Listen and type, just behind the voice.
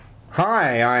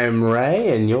Hi, I'm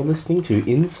Ray, and you're listening to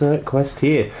Insert Quest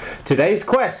here. Today's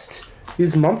quest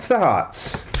is Monster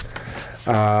Hearts.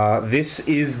 This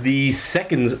is the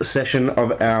second session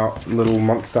of our little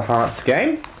Monster Hearts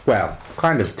game. Well,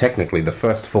 kind of technically the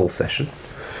first full session.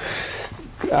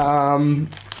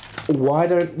 Why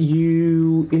don't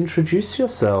you introduce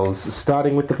yourselves,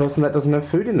 starting with the person that doesn't have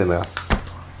food in their mouth?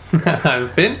 I'm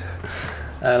Finn,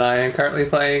 and I am currently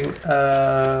playing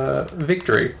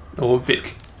Victory, or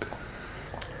Vic,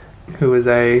 who is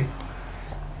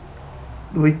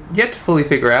we yet to fully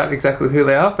figure out exactly who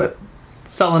they are, but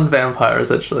sullen vampire,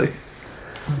 essentially.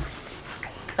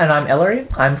 And I'm Ellery.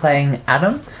 I'm playing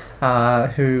Adam,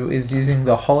 who is using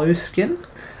the Hollow Skin,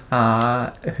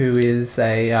 who is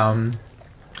an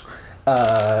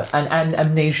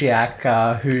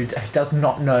amnesiac who does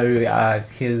not know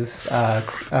his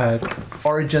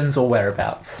origins or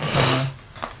whereabouts.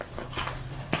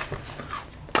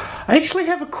 I actually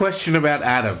have a question about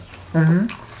Adam. Mm-hmm.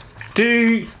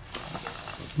 Do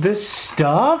the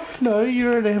staff know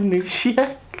you're an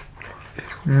amnesiac?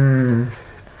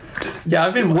 Yeah,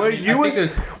 I've been. Were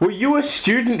you a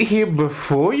student here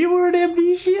before you were an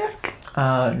amnesiac?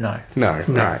 No. No,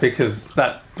 No, because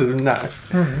that doesn't know.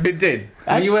 It did.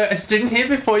 Were you a student here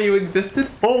before you existed,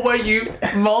 or were you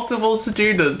multiple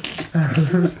students?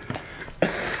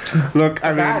 Look, I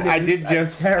mean, That I is did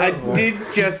just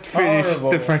finish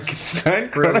horrible, the Frankenstein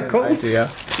Brilliant Chronicles. idea.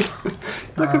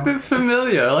 Look a bit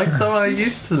familiar, like someone I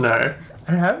used to know.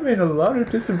 There have been a lot of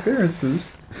disappearances.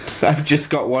 I've just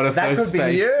got one of That those could be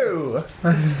faces.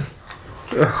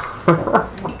 you.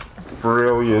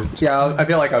 Brilliant. Yeah, I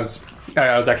feel like I was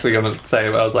actually going to say,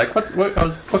 I was like, what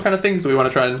kind of things do we want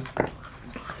to try and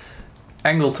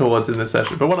angle towards in this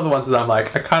session? But one of the ones is I'm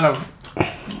like, I kind of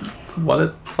want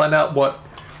to find out what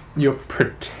you're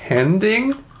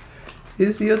pretending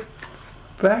is your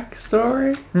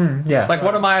backstory. Yeah. Like,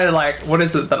 what am I like? What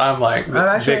is it that I'm like?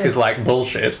 That Vic is like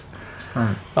bullshit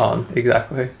on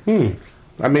exactly. I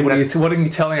mean, What are you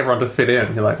telling everyone to fit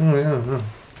in? You're like, which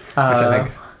I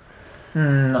think.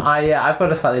 I've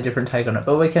got a slightly different take on it,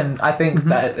 but I think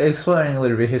that exploring a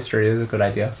little bit of history is a good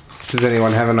idea. does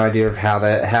anyone have an idea of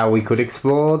how we could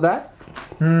explore that?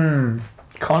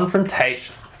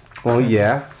 Confrontation. Well,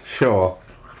 yeah, sure.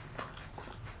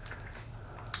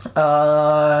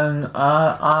 Adam's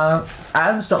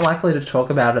not likely to talk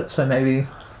about it, so maybe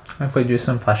if we do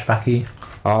some flashbacky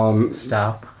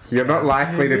stuff. You're not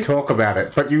likely to talk about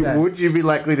it, but would you be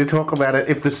likely to talk about it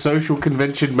if the social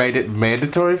convention made it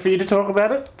mandatory for you to talk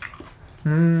about it?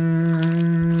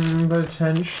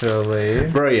 Potentially.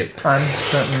 Brilliant.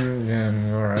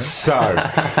 Alright. So,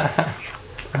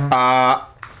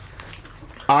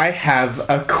 I have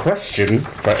a question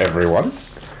for everyone.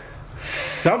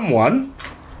 Someone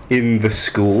in the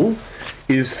school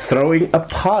is throwing a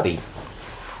party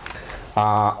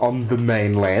on the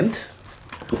mainland.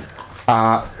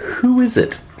 Who is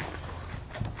it?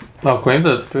 Oh, do we have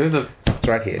the It's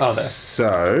right here. Oh, there.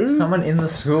 So, Someone in the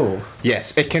school.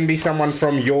 yes, it can be someone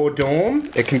from your dorm,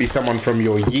 it can be someone from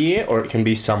your year, or it can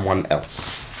be someone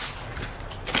else.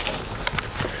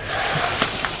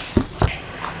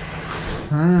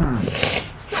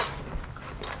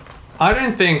 I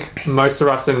don't think most of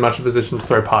us are in much of a position to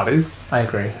throw parties. I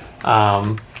agree.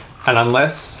 And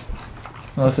unless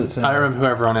Unless it's I don't remember who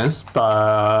everyone is,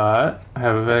 but I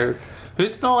have a very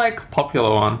who's the like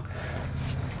popular one?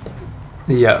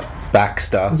 Yeah.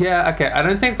 Baxter. Yeah, okay. I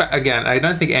don't think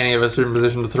any of us are in a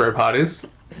position to throw parties.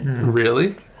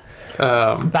 Really.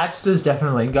 Baxter's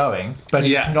definitely going, but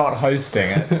he's Yes. not hosting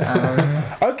it.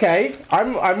 Okay,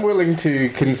 I'm willing to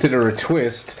consider a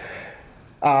twist.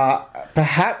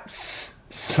 Perhaps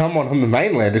someone on the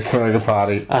mainland is throwing a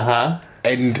party.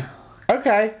 And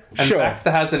okay, And sure.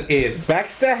 Baxter has an id.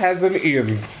 Baxter has an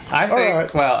in. I think.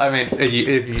 Alright. Well, I mean,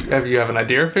 if you have an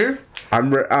idea of who?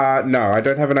 No, I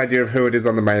don't have an idea of who it is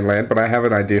on the mainland, but I have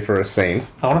an idea for a scene.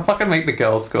 I want to fucking meet the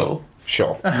girls' school.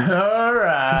 Sure.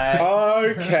 Alright.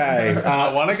 Okay.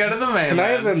 I want to go to the mainland. Can I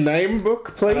have the name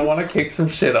book, please? And I want to kick some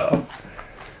shit off.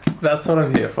 That's what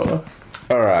I'm here for.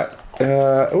 All right.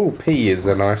 P is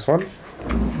a nice one.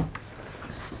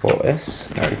 Or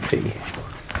S? No, P.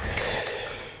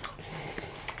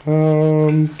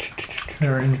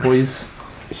 Boys.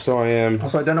 So I am.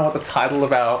 Also, I don't know what the title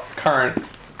of our current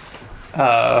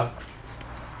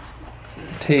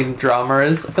teen drama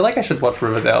is. I feel like I should watch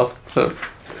Riverdale for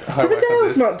homework on Riverdale's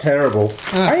this. not terrible.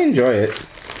 I enjoy it. It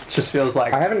just feels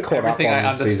like I haven't caught up everything I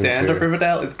on season understand 2. of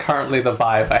Riverdale is currently the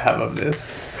vibe I have of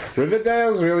this.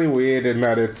 Riverdale's really weird in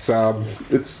that it's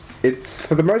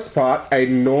for the most part a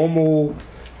normal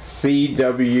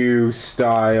CW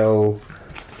style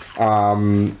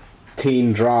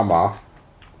teen drama,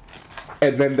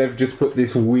 and then they've just put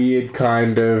this weird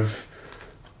kind of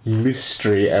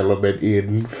mystery element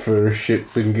in for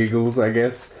shits and giggles, I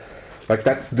guess. Like,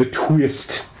 that's the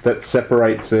twist that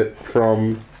separates it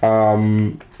from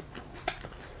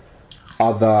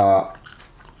other,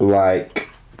 like,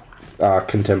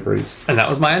 contemporaries. And that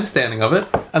was my understanding of it,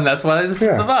 and that's why this is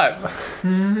the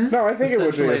vibe. No, I think it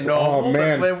would Essentially be. normal, Oh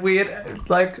man, but we're weird.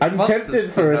 Like, I'm monsters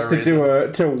tempted for us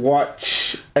no to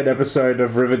watch an episode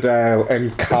of Riverdale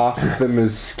and cast them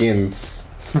as skins.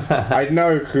 I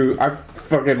know who. I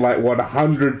fucking like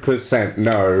 100%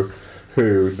 know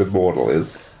who the mortal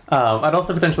is. I'd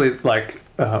also potentially like.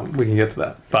 We can get to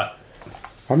that, but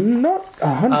I'm not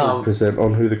 100%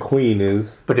 on who the queen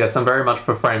is. yes, I'm very much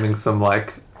for framing some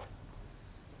like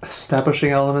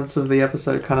establishing elements of the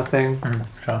episode kind of thing.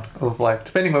 Sure. Of like,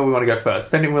 depending where we want to go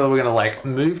first, depending whether we're going to like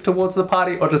move towards the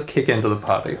party or just kick into the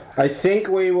party. I think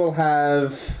we will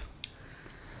have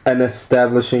an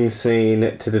establishing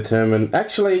scene to determine.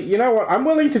 Actually, you know what? I'm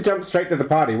willing to jump straight to the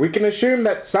party. We can assume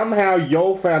that somehow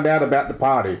y'all found out about the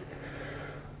party.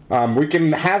 We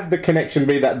can have the connection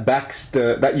be that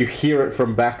Baxter, that you hear it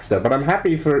from Baxter, but I'm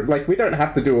happy for, like, we don't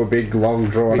have to do a big, long,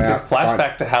 drawn We out can flash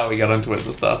back to how we got into it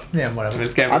and stuff. Yeah, I whatever. mean,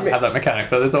 this game doesn't have that mechanic,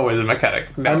 but there's always a mechanic.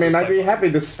 I mean, I'd be happy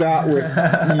to start with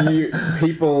you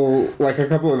people, like a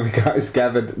couple of the guys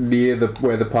gathered near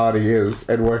where the party is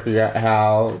and working out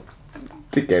how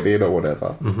to get in or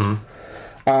whatever.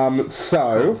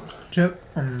 So,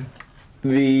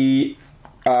 the,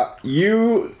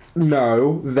 you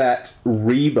know that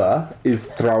Reba is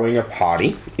throwing a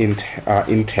party in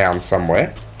town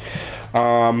somewhere.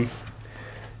 And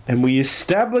we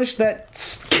established that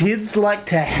kids like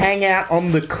to hang out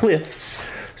on the cliffs,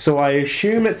 so I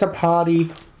assume it's a party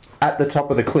at the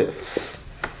top of the cliffs.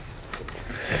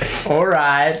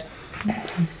 Alright.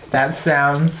 That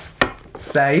sounds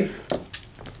safe.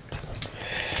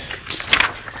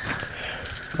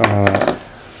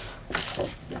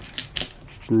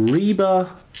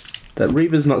 Reba. That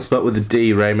Reba's not spelled with a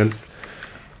D, Raymond.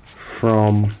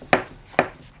 From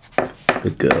the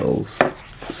girls'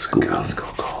 school. Girls'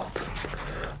 school called.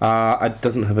 It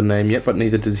doesn't have a name yet, but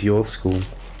neither does your school.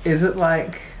 Is it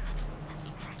like...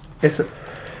 It's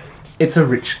a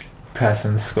rich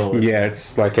person's school. Yeah,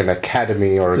 it's like an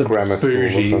academy or a grammar school or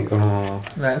something.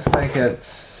 Let's make it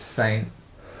Saint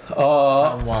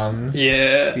someone's.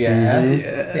 Yeah. Yeah. Mm-hmm.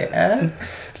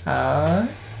 Yeah.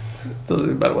 Doesn't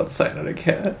even matter what saint, I don't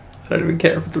care. I don't even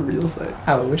care if it's a real saint.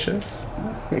 Aloysius.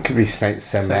 It could be Saint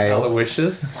Saint Samael.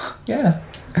 Aloysius. Yeah.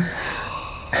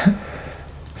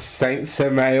 Saint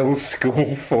Samael's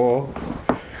school for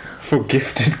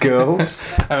gifted girls.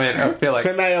 I mean, I feel like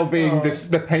Samael being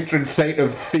the patron saint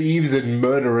of thieves and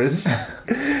murderers.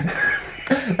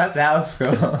 That's our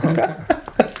school.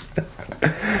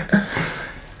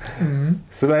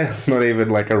 Samael's not even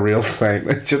like a real saint.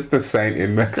 It's just a saint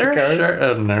in is there Mexico. a shirt? I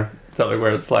don't know. Something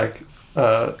where it's like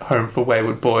home for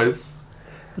wayward boys.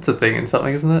 It's a thing in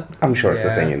something, isn't it? I'm sure it's a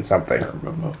Yeah. thing in something. I don't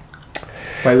remember.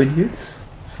 Wayward Youths?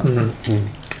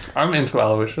 I'm into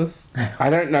Aloysius. I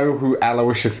don't know who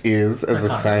Aloysius is as a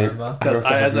can't saint. remember. I also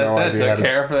have As I no said, idea how don't to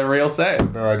care if they're real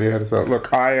saint. No idea how to spell it.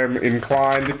 Look, I am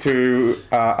inclined to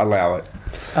allow it.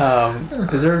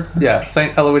 Is there? Yeah,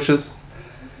 Saint Aloysius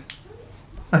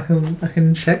I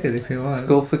can check it if you want.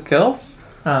 School for Girls.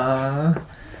 Oh,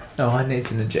 I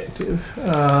need an adjective.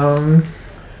 I'm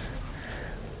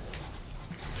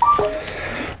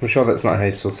sure that's not how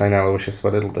you spell St. Aloysius,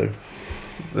 but it'll do.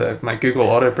 My Google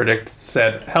auto predict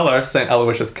said, "Hello, Saint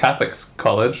Aloysius Catholic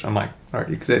College." I'm like, "Oh, it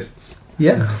exists."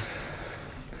 Yeah.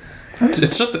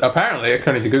 It's just apparently,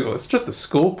 according to Google, it's just a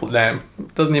school name.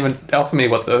 It doesn't even offer me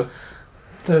what the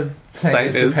The Saint saint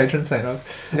is is. the patron saint of.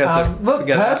 Yeah, so Look,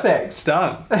 forget that. perfect. It's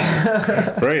done.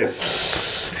 Brilliant.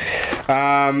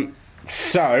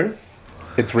 So,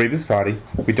 it's Reba's party.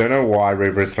 We don't know why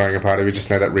Reba is throwing a party, we just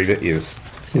know that Reba is.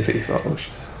 You see, spelled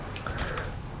Aloysius.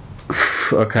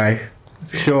 Okay.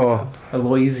 Sure.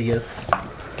 Aloysius.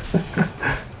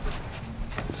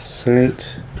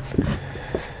 Saint.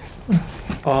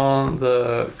 On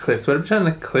the cliffs. Where did we turn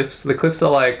the cliffs? The cliffs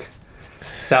are like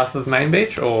south of Main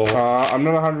Beach, or I'm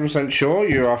not 100% sure.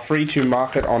 You are free to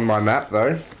mark it on my map,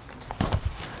 though.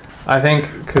 I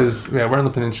think because we're on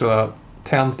the peninsula.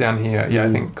 Town's down here. Yeah,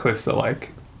 I think cliffs are like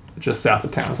just south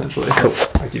of town, essentially. Cool.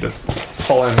 Like you just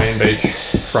follow Main Beach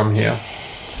from here.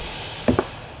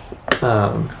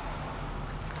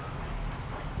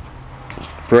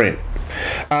 Brilliant.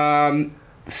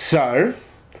 So,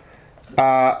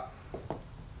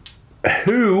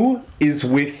 who is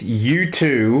with you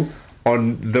two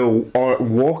on the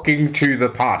walking to the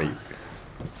party?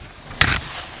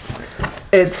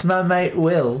 It's my mate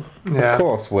Will. Yeah. Of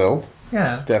course, Will.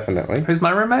 Yeah. Definitely. Who's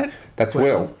my roommate? That's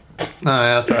Will. Oh,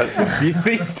 yeah, that's right. You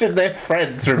feasted their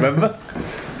friends, remember?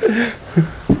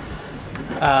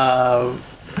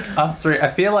 Us three. I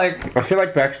feel like I feel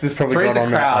like Baxter's probably Three's gone a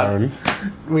on their crowd.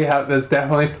 own. there's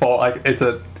definitely four. Like it's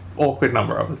a awkward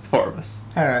number of us. Four of us.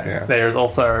 All right. Yeah. There's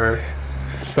also.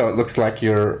 So it looks like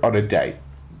you're on a date.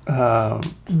 No.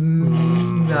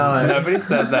 Nobody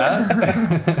said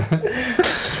that.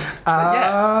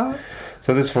 Yes.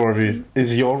 So there's four of you.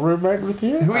 Is your roommate with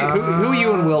you? Who are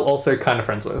you and Will also kind of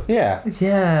friends with? Yeah.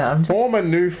 Yeah, I'm just... Form a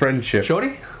new friendship.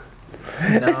 Shorty?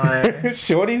 No.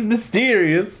 Shorty's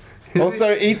mysterious.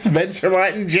 Also eats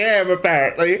Vegemite and jam,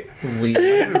 apparently.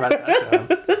 Weird.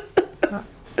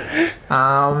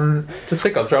 Just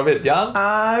think I'll throw a bit young.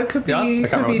 Could Yeah, I be,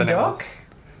 can't could remember be what the name Doc. was.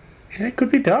 Yeah, it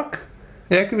could be Doc.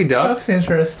 Yeah, it could be Doc. Doc's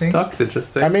interesting. Doc's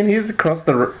interesting. I mean, he's across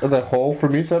the hall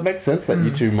from you, so it makes sense that you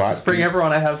two might. Just bring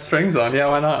everyone I have strings on. Yeah,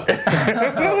 why not?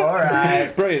 All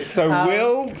right. Brilliant. So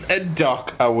Will and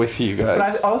Doc are with you guys.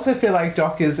 But I also feel like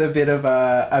Doc is a bit of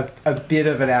a bit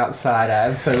of an outsider,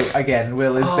 and so again,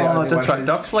 Will is the Oh, only that's one. right.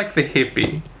 Doc's like the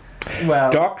hippie.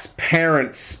 Well, Doc's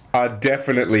parents are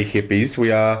definitely hippies.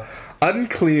 We are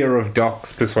unclear of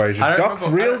Doc's persuasion. I don't Doc's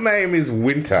remember- real name is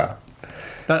Winter.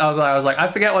 I was like,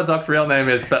 I forget what Doc's real name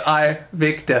is, but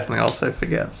Vic definitely also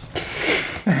forgets.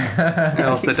 I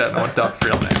also don't know what Doc's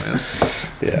real name is.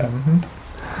 Yeah.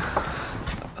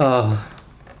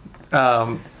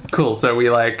 Cool. So we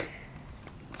like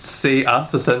see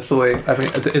us essentially. I mean,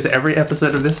 is every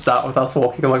episode of this start with us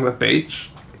walking along the beach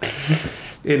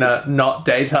in a not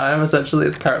daytime? Essentially,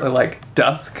 it's currently like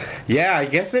dusk. Yeah, I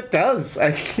guess it does.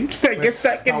 I guess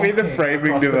that can be the skulking framing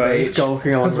across the device. beach.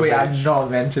 Skulking along because the we are beach.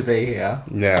 not meant to be here.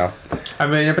 Yeah. I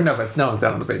mean, but no one's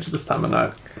down on the beach at this time of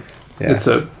night. Yeah. It's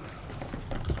a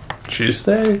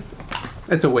Tuesday.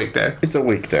 It's a weekday. It's a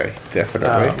weekday,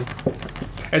 definitely.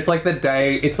 It's like the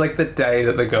day. It's like the day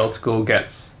that the girls' school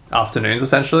gets afternoons,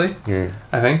 essentially.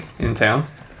 I think in town.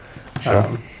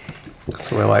 Sure.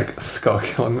 So we're like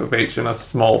skulking along the beach in a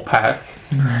small pack.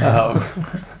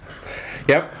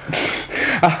 Yep.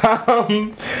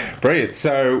 Brilliant.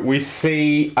 So we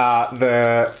see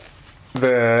the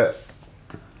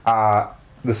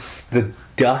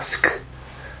dusk,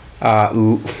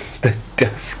 the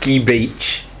dusky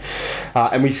beach,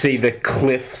 and we see the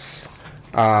cliffs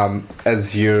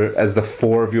as the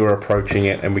four of you are approaching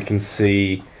it, and we can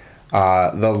see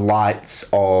the lights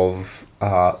of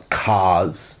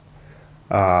cars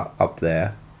up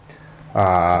there.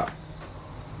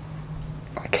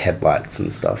 Like headlights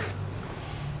and stuff.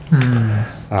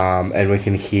 And we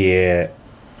can hear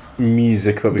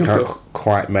music, but we can't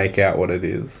quite make out what it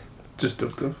is. Just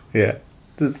doof. Yeah.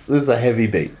 This is a heavy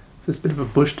beat. Just a bit of a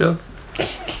bush dove.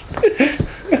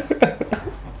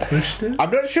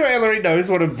 I'm not sure Ellery knows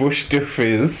what a bush doof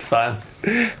is. Fine.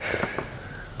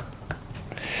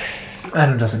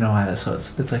 Adam doesn't know either, so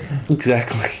it's okay.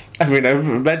 Exactly. I mean, I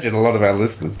imagine a lot of our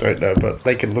listeners don't know, but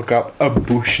they can look up a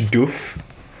bush doof.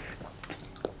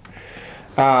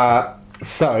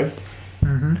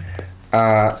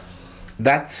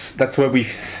 That's where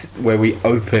we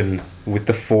open with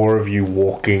the four of you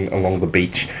walking along the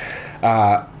beach.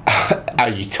 Are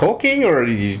you talking or are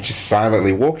you just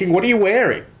silently walking? What are you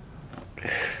wearing?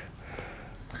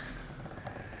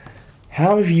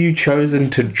 How have you chosen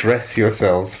to dress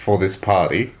yourselves for this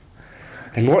party?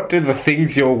 And what do the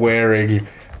things you're wearing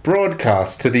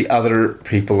broadcast to the other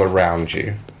people around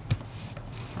you?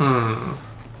 I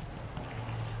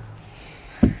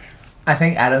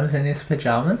think Adam's in his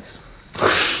pajamas.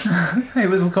 He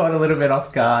was caught a little bit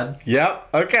off guard. Yep,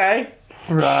 okay.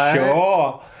 Right.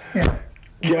 Sure. Yeah.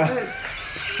 Yeah.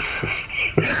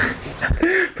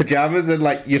 Pajamas and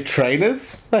like your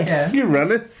trainers? Like Yeah. your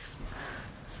runners?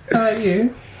 How about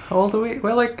you? How old are we?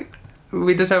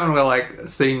 We determined we're like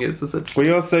seniors essentially.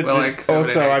 We also We're like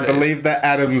 17, I 18. believe that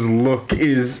Adam's look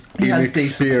is He has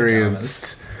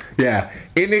inexperienced. Yeah.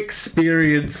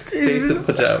 Inexperienced. Decent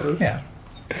pajamas. Yeah.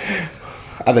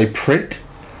 Are they print?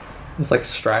 It's like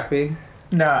strappy.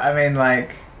 No, I mean like,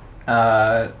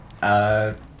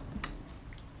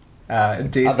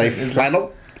 decent. Are they is-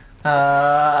 flannel?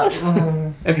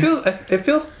 It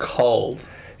feels cold.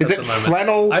 Is at it the moment.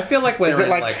 flannel? I feel like we're Is it in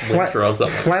like, like winter or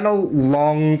something. flannel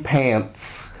long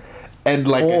pants and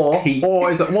like a tee?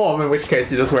 Or is it warm? In which case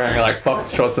you're just wearing like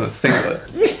boxer shorts and a singlet.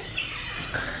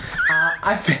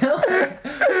 I feel.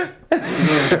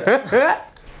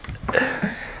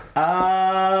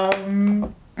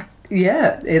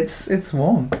 Yeah, it's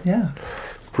warm. Yeah,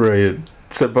 Brilliant.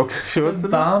 So boxer shorts it's a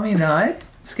and balmy night.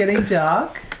 It's getting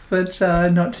dark, but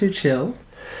not too chill.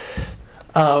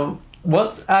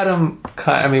 what's Adam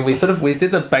kind? I mean, we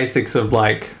did the basics of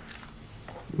like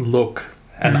look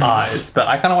and eyes, but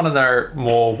I kind of want to know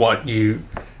more what you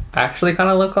actually kind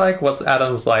of look like. What's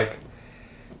Adam's like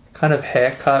kind of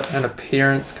haircut and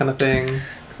appearance kind of thing?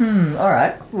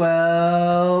 Alright.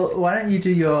 Well, why don't you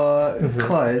do your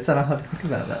clothes and I'll have to think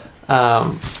about that.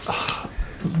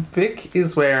 Vic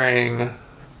is wearing.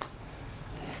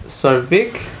 So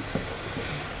Vic.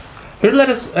 Who let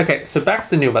us? Okay, so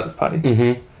Baxter knew about this party.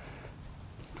 Mm-hmm.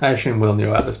 I assume Will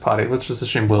knew about this party. Let's just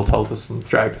assume Will told us and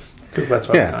dragged us. 'Cause that's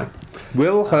where we're going.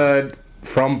 Will heard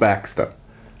from Baxter.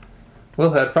 Will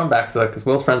heard from Baxter because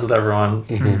Will's friends with everyone.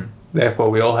 Mm-hmm.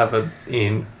 Therefore, we all have an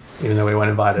in, even though we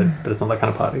weren't invited. But it's not that kind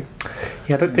of party.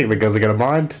 Yeah, I don't think the girls are going to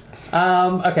mind.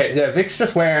 Okay, yeah, Vic's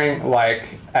just wearing like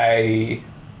a.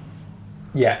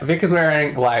 Yeah, Vic is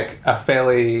wearing like a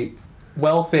fairly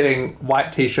well-fitting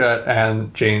white t-shirt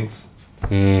and jeans.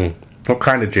 What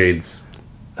kind of jeans?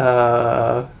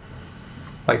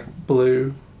 Like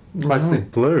blue, mostly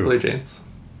blue jeans.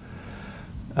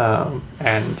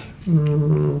 And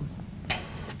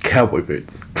cowboy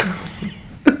boots.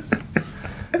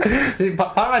 see,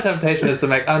 part of my temptation is to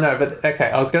make. Oh no, but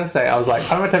okay. I was like,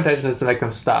 part of my temptation is to make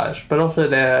them stylish, but also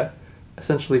they're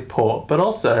essentially poor. But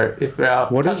also, if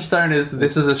our touchstone is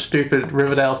this is a stupid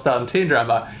Riverdale style teen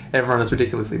drama, everyone is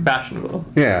ridiculously fashionable.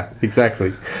 Yeah,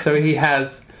 exactly. So he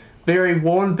has very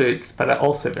worn boots, but are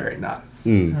also very nice.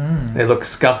 They look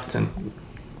scuffed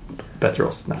but they're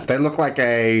also nice. They look like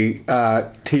a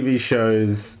TV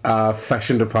show's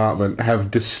fashion department have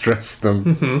distressed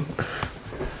them.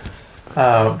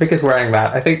 Vic is wearing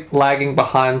that. I think lagging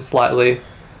behind slightly.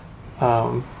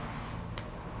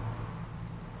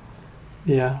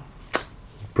 Yeah.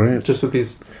 Brilliant. Just with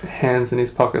his hands in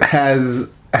his pockets.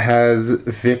 Has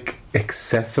Vic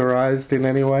accessorized in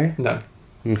any way? No.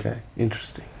 Okay,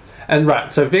 interesting. And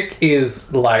right, so Vic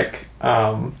is like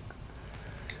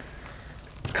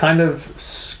kind of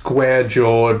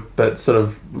square-jawed, but sort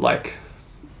of like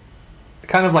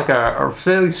kind of like a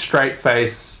fairly straight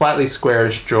face, slightly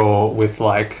squarish jaw with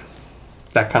like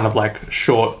that kind of like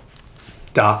short,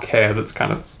 dark hair that's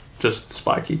kind of just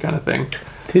spiky kind of thing.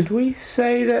 Did we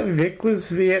say that Vic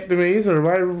was Vietnamese, or am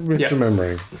I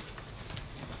misremembering?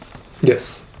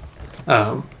 Yes.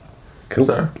 Cool.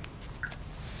 So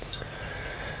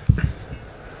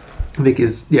Vic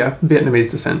is Vietnamese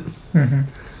descent.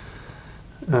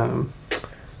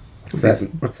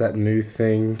 What's that new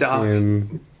thing Dark,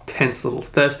 in tense little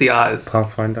thirsty eyes.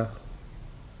 Pathfinder?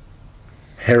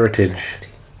 Heritage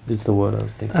is the word I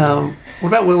was thinking. What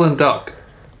about Will and Doc?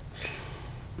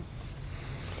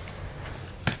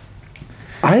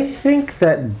 I think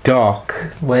that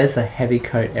Doc... Wears a heavy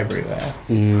coat everywhere.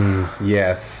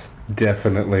 Yes,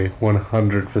 definitely.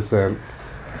 100%.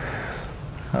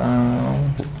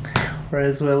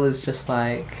 Whereas Will is just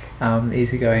like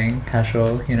easygoing,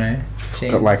 casual, you know.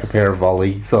 Jeans, Got like a pair of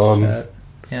volleys on. shirt.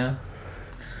 Yeah.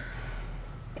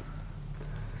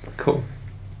 Cool.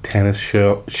 Tennis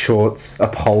shorts, a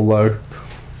polo.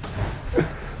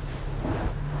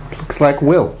 Looks like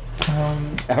Will.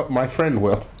 My friend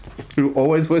Will, who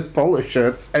always wears polo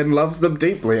shirts and loves them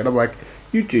deeply. And I'm like,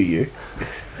 you do you.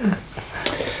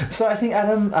 So I think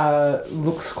Adam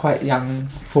looks quite young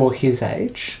for his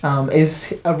age.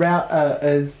 Is around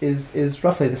is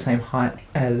roughly the same height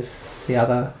as the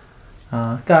other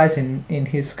guys in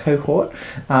his cohort,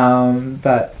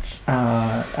 but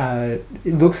it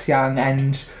looks young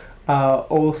and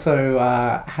also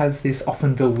has this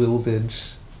often bewildered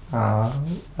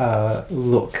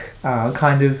look.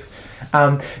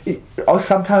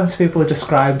 Sometimes people are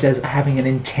described as having an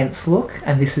intense look,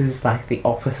 and this is like the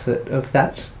opposite of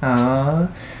that.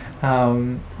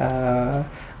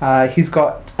 He's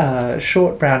got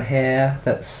short brown hair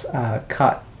that's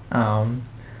cut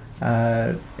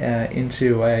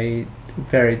into a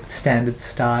very standard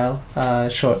style,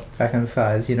 short back and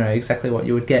sides. You know exactly what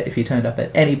you would get if you turned up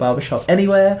at any barbershop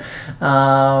anywhere.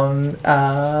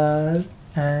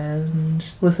 And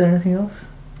was there anything else?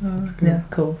 Yeah,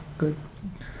 cool, good.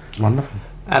 Wonderful.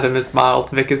 Adam is mild,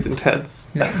 Vic is intense.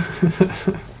 Yeah.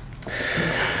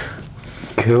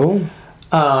 Cool.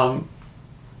 I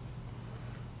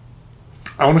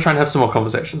want to try and have some more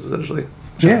conversations, essentially.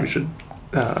 Yeah. We should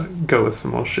go with some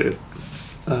more shit.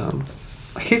 I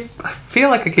feel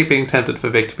like I keep being tempted for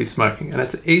Vic to be smoking, and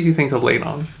it's an easy thing to lean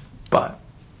on, but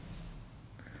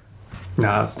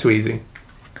no, it's too easy.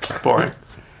 It's boring.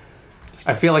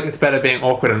 I feel like it's better being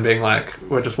awkward and being like,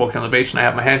 we're just walking on the beach and I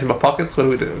have my hands in my pockets, what do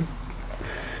we do?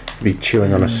 Be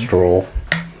chewing on a straw.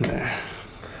 Nah.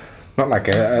 Not like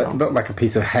a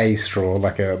piece of hay straw,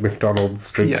 like a McDonald's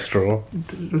drink straw.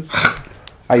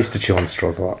 I used to chew on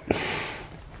straws a lot.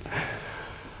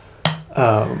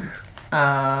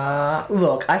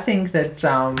 Look, I think that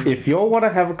If you all want to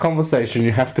have a conversation,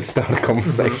 you have to start a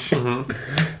conversation. Mhm.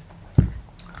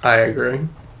 I agree.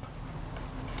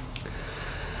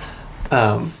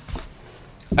 I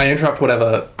interrupt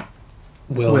whatever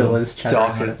Will is Doc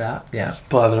chattering are about. Yeah.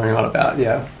 blathering on about.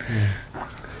 Yeah.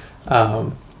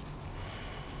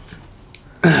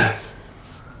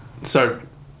 So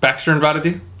Baxter invited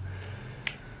you.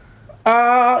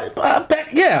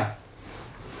 Yeah.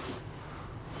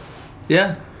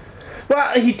 Yeah.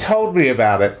 Well, he told me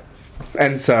about it,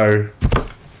 and so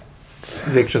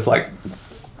Vic just like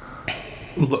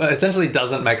essentially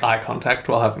doesn't make eye contact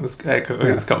while having this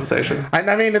conversation. I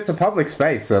mean it's a public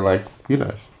space, so like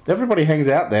everybody hangs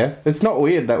out there. It's not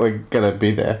weird that we're gonna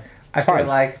be there. I It's fine. feel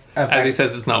like As he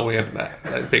says, it's not weird that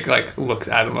Vic like looks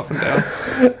at him up and down.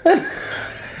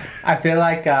 I feel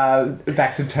like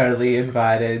Baxter totally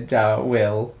invited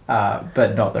Will,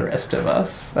 but not the rest of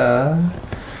us.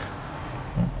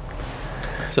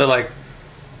 So like,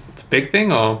 it's a big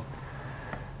thing, or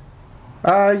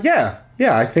Yeah,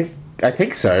 I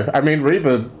think so. I mean,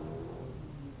 Reba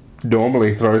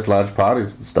normally throws large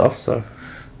parties and stuff. So,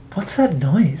 What's that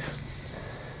noise?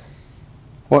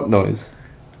 what noise?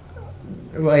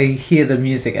 I hear the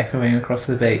music echoing across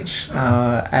the beach,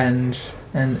 and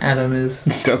Adam is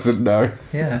Doesn't know.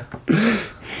 yeah.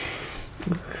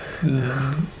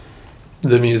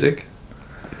 the music.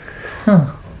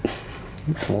 Huh.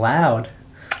 It's loud.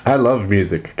 I love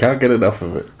music. Can't get enough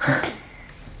of it.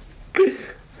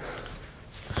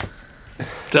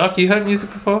 Doc, you heard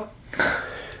music before?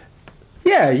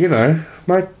 Yeah,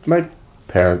 my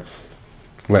parents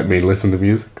let me listen to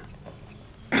music.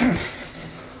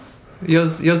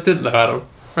 Yours didn't know, Adam,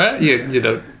 right? You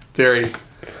know, very.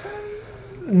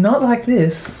 Not like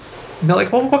this. Not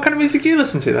like, well, what kind of music do you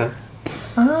listen to then?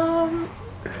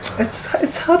 It's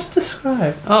hard to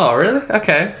describe. Oh, really?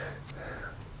 Okay.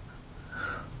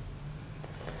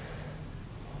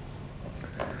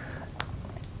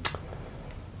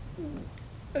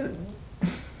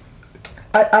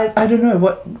 I don't know.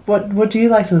 What do you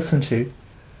like to listen to?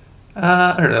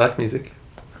 I don't really like music.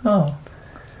 Oh,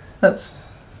 that's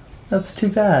too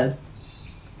bad.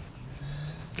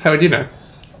 How would you know?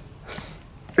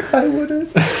 I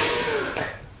wouldn't.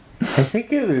 I think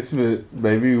this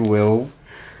maybe Will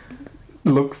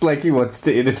looks like he wants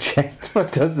to interject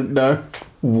but doesn't know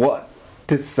what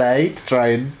to say to try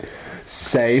and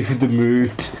save the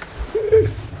mood.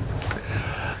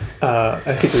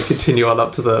 I think we continue on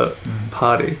up to the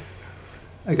party.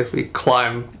 I guess we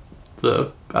climb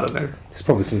the, I don't know. There's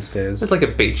probably some stairs. There's like a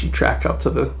beachy track up to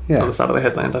the other side of the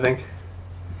headland, I think.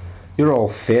 You're all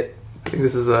fit. I think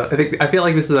this is I feel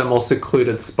like this is a more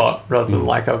secluded spot rather than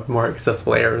like a more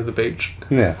accessible area of the beach.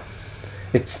 Yeah.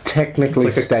 It's technically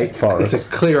It's like state forest. It's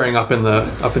a clearing up in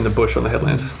the bush on the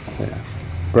headland.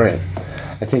 Brilliant.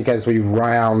 I think as we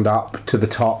round up to the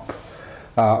top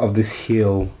of this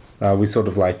hill, we sort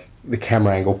of like the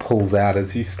camera angle pulls out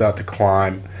as you start to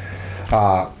climb,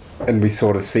 and we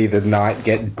sort of see the night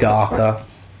get darker,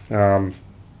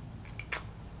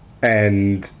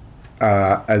 and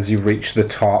as you reach the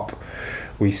top,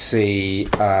 we see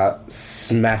a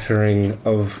smattering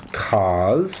of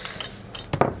cars.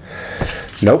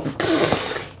 Nope.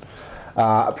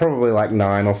 Probably like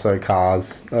 9 or so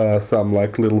cars. Some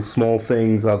like little small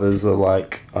things. Others are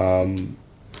like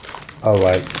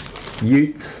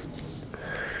utes.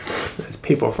 There's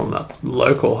people from the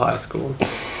local high school.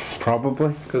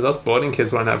 Probably. Because us boarding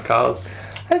kids won't have cars.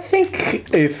 I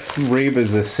think if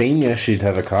Reba's a senior, she'd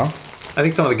have a car. I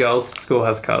think some of the girls' school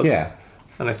has cars. Yeah.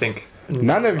 And I think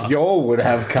None of y'all would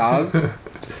have cars.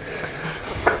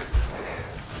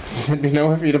 There'd be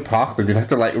nowhere for you to park them. You'd have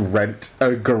to like rent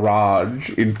a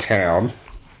garage in town.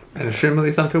 And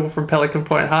assumably some people from Pelican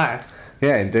Point High.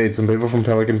 Yeah, indeed. Some people from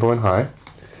Pelican Point High.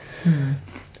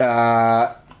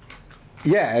 Yeah,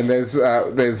 and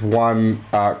there's one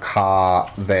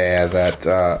car there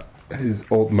that is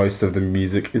most of the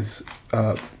music is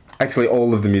actually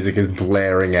all of the music is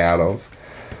blaring out of,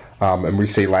 and we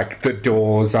see like the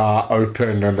doors are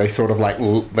open and they sort of like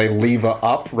they lever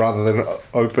up rather than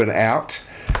open out,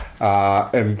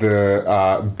 and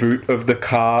the boot of the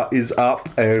car is up,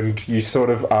 and you sort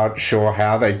of aren't sure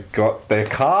how they got their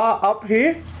car up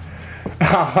here,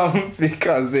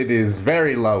 because it is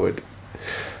very lowered.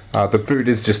 The boot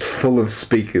is just full of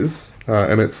speakers,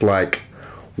 and it's like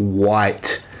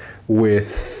white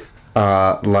with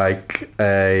it's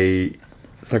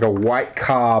like a white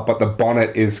car, but the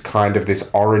bonnet is kind of this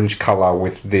orange color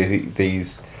with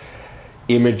these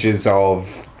images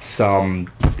of some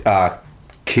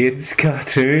kids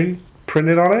cartoon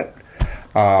printed on it.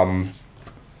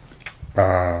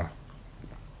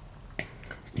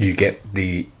 you get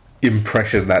the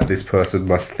impression that this person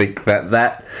must think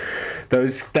that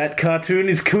cartoon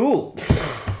is cool.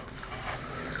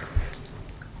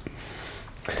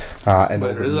 And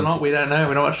Whether it is or not, we don't know.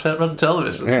 We don't watch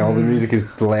television. yeah, all the music is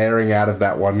blaring out of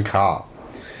that one car.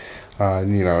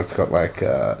 And, you know, it's got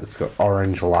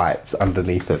orange lights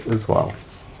underneath it as well.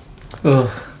 Ugh.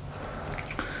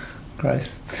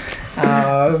 Gross.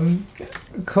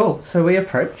 Cool. So we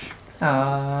approach,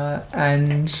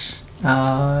 and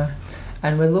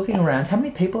we're looking around. How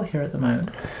many people are here at the moment?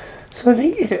 So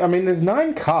there's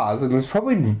 9 cars, and there's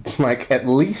probably like at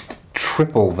least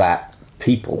triple that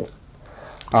people.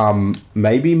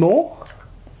 Maybe more.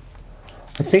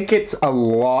 I think it's a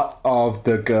lot of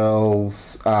the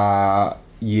girls'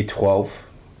 year 12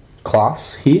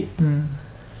 class here.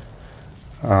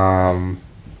 And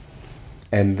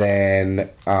then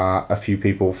a few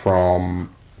people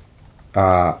from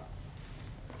the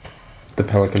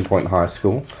Pelican Point High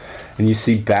School. And you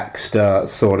see Baxter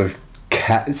sort of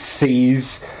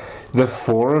sees the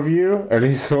 4 of you, and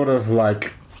he sort of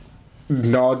like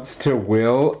nods to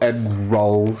Will and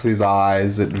rolls his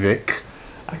eyes at Vic.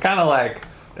 I kind of like,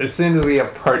 as soon as we're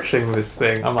approaching this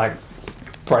thing, I'm like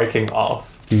breaking off.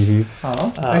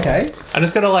 Oh, okay. I'm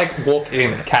just gonna like walk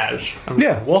in cash. I'm just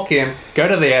gonna walk in, go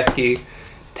to the esky,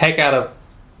 take out a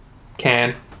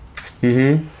can,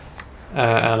 and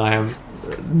I am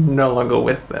no longer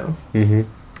with them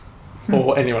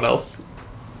or anyone else.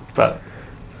 But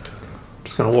I'm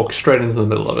just gonna walk straight into the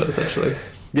middle of it, essentially.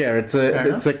 Yeah, it's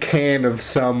a can of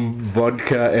some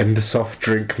vodka and soft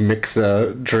drink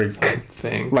mixer drink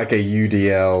Thing. like a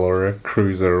UDL or a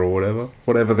Cruiser or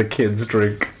whatever the kids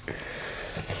drink.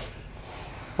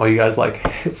 Well, you guys like,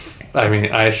 I mean,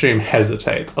 I assume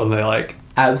hesitate on the like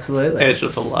Absolutely. edge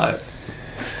of the light.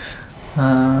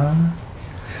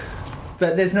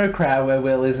 But there's no crowd where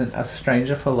Will isn't a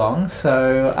stranger for long,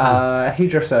 so he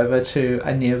drifts over to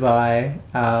a nearby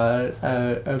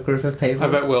a group of people. I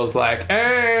bet Will's like,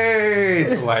 hey,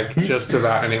 to like just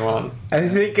about anyone. I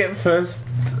think at first,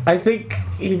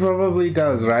 he probably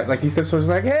does, right? Like he steps forward,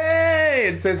 like, hey,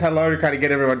 and says hello to kind of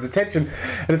get everyone's attention.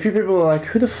 And a few people are like,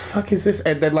 who the fuck is this?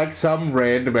 And then like some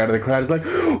random out of the crowd is like,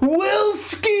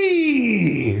 Willski!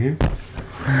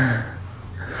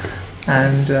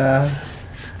 And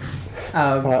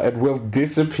Will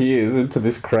disappears into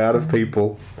this crowd of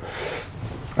people.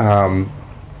 And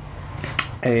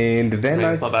then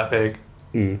It's not that big.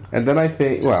 And then I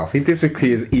think, well, he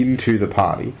disappears into the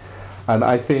party. And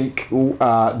I think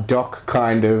Doc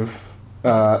kind of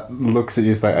looks at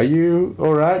you like, are you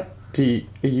alright? Are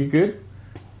you good?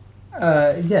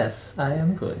 Yes, I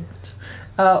am good.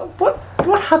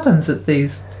 What happens at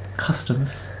these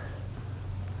customs?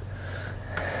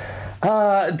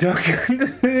 Doc.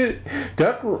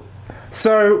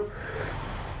 So,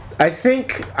 I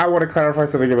think I want to clarify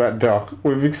something about Doc.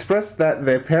 We've expressed that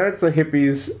their parents are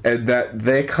hippies and that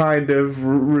they're kind of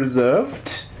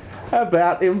reserved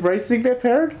about embracing their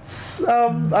parents'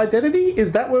 identity.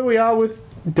 Is that where we are with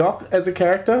Doc as a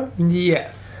character?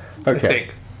 Yes. Okay. I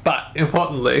think. But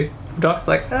importantly, Doc's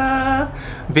like,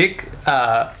 Vic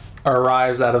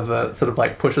arrives out of the sort of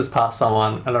like pushes past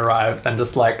someone and arrives and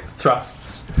just like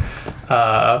thrusts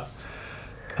a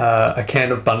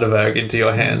can of Bundaberg into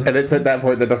your hands. And it's at that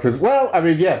point the Doc says, well, I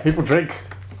mean, yeah, people drink.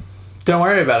 Don't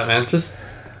worry about it, man. Just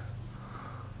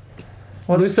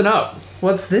loosen up.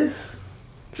 What's this?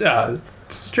 Just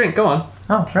drink. Go on.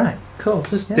 Oh, right. Cool.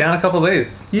 Just down a couple of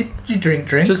these. You drink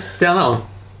drinks? Just down that one.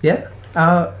 Yeah.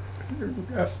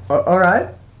 All right.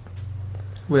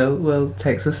 Will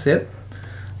takes a sip.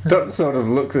 Doc sort of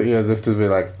looks at you as if to be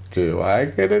like, do I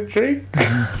get a drink?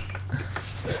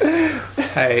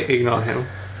 Hey, ignore him.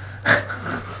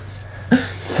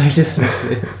 So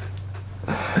dismissive.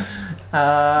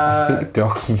 I think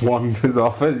Doc wanders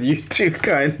off as you two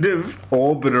kind of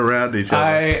orbit around each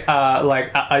other.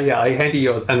 I hand you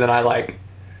yours and then I like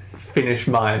finish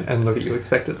mine and look at you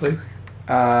expectantly.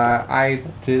 I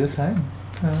do the same.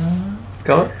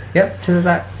 Scott? Yep, to the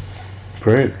back.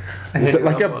 Great. And Is then it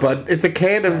like you a have bud? It's a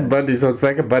can of Bundy, so it's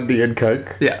like a Bundy and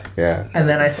Coke. Yeah. Yeah. And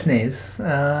then I sneeze. Like,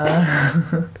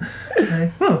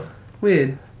 oh,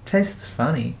 weird. Tastes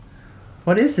funny.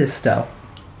 What is this stuff?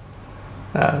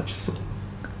 Just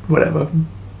whatever.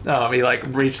 He like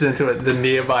reaches into it, the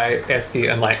nearby esky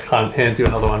and like hands you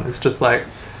another one. It's just like,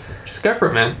 just go for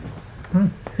it, man.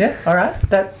 Yeah, alright.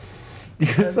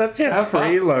 You're such a Have fun.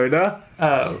 freeloader.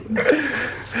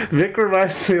 Vic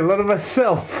reminds me a lot of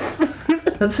myself.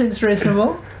 That seems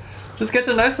reasonable. Just get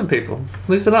to know some people.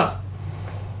 Loosen up.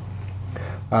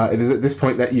 It is at this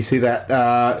point that you see that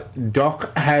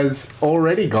Doc has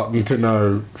already gotten to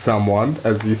know someone,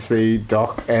 as you see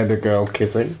Doc and a girl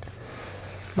kissing.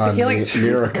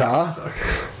 Near a car.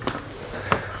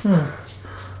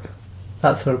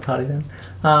 That sort of party then.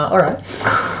 Alright.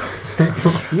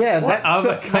 Yeah, What that's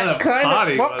other kind of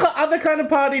party What was- other kind of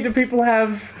party do people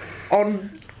have on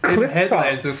cliff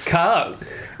Headlands tops of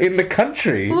cars. in the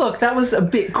country? Look, that was a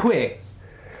bit quick.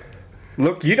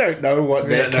 Look, you don't know what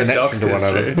We their don't know connection Doc's to one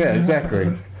another. history. Yeah,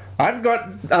 exactly. I've got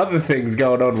other things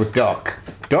going on with Doc.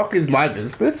 Doc is my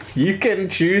business. You can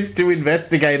choose to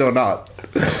investigate or not.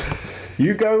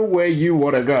 You go where you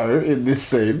want to go in this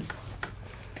scene.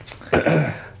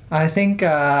 I think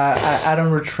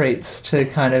Adam retreats to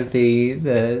kind of the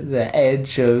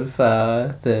edge of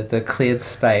the cleared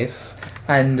space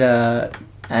and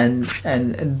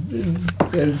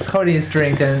is holding his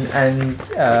drink and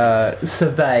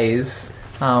surveys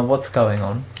what's going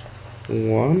on.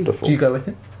 Wonderful. Do you go with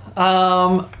him?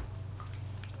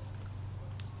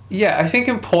 Yeah, I think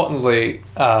importantly,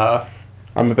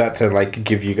 I'm about to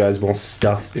give you guys more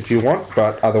stuff if you want,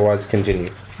 but otherwise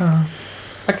continue.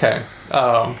 okay.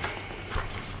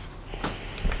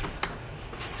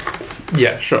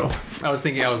 Yeah, sure. I was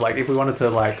thinking, if we wanted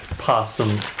to pass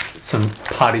some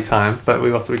party time, but we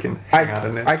can hang out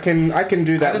in there. I can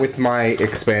do that I just- with my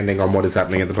expanding on what is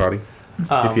happening at the party.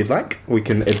 If you'd like, we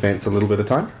can advance a little bit of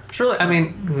time. Surely, I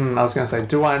mean, I was going to say,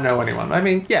 do I know anyone? I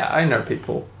mean, yeah, I know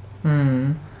people.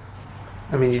 Hmm.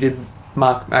 I mean, you did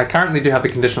mark. I currently do have the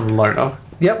condition loner,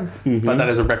 Yep. but that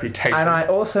is a reputation. And I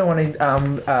also wanted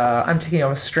I'm ticking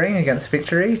on a string against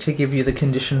victory to give you the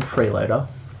condition freeloader.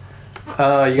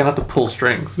 You're gonna have to pull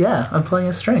strings. Yeah, I'm pulling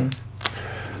a string.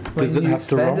 Does When it you have to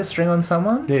spend roll? a string on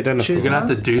someone? Yeah, you don't have to. choose You're gonna have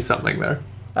one? to do something though.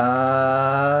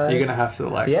 You're gonna have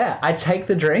to Yeah, I take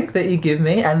the drink that you give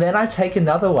me, and then I take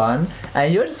another one,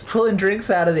 and you're just pulling drinks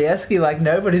out of the esky like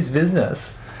nobody's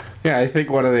business. Yeah, I think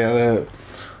one of the other,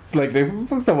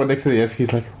 someone next to the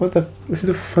Eski's like, who the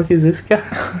fuck is this guy?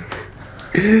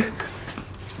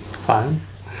 Fine.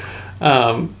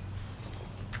 How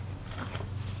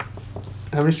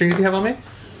many strings do you have on me?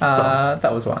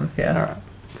 That was one. Yeah.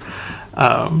 All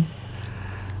right.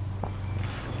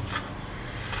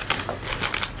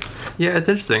 Yeah, it's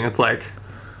interesting. It's like,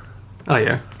 oh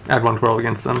yeah, add one to roll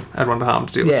against them, add one to harm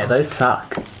to deal with Yeah, them. those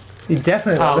suck. You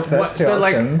definitely want the first two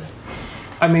options.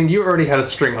 I mean, you already had a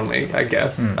string on me, I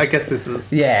guess. I guess this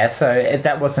is... Yeah, so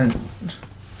that wasn't.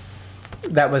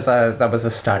 That was a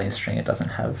starting string. It doesn't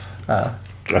have A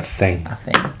thing. a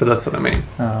thing. But that's what I mean.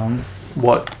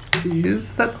 What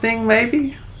is that thing,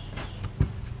 maybe?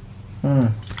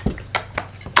 I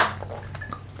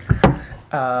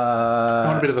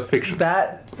want a bit of a fiction.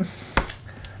 That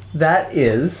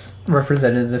is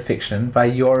represented in the fiction by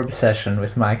your obsession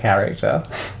with my character,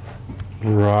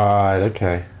 Right,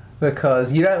 okay.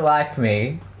 because you don't like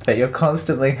me, but you're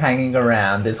constantly hanging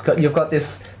around. You've got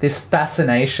this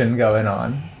fascination going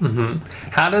on.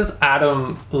 How does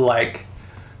Adam,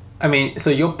 I mean, so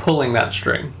you're pulling that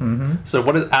string. Mm-hmm. So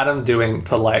what is Adam doing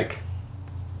to,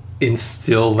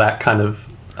 instill that kind of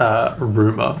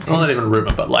rumor? Well, not even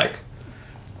rumor, but,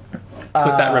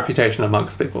 put that reputation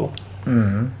amongst people.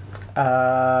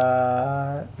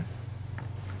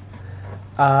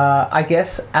 I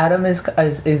guess Adam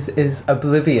is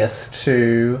oblivious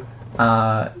to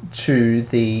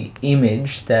the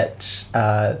image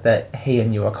that he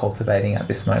and you are cultivating at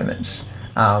this moment,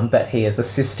 but he is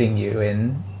assisting you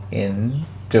in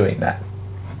doing that.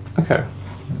 Okay.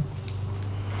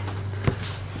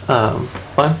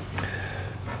 Fine.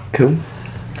 Cool.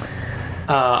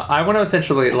 I want to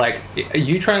essentially,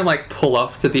 you try and, pull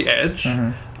off to the edge,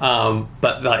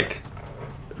 but,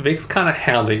 Vic's kind of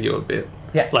hounding you a bit.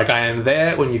 Yeah. I am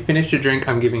there. When you finish your drink,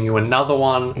 I'm giving you another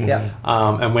one. Yeah.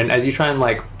 And as you try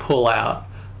and, pull out,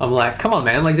 I'm like, come on,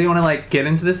 man. Do you want to, get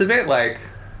into this a bit? I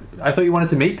thought you wanted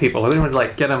to meet people. I thought you wanted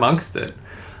to, get amongst it.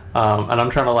 And I'm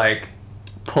trying to,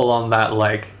 pull on that,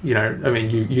 I mean,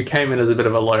 you came in as a bit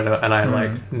of a loner, and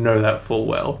I, know that full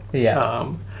well.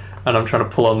 Yeah. And I'm trying to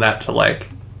pull on that to,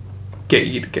 get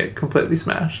you to get completely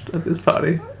smashed at this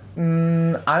party.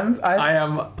 I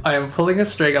am pulling a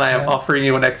string, and I am offering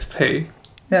you an XP.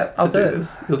 Yeah, I'll do it.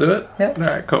 This. You'll do it? Yeah.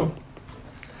 Alright, cool.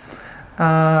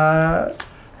 To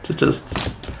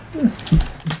just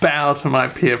bow to my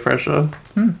peer pressure.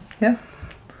 Yeah.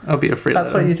 I'll be a free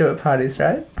That's what you do at parties,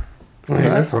 right? Yeah,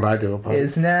 that's what I do about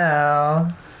Is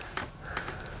now.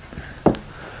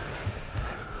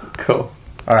 Cool.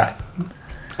 All right.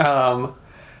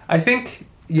 I think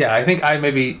I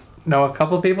maybe know a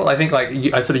couple of people. I think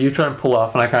you try and pull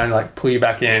off, and I kind of pull you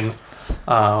back in.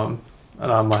 I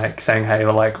and I'm like saying hey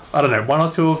to like, I don't know, one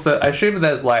or two of the, I assume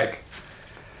there's like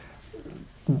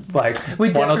We one or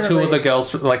two of definitely- the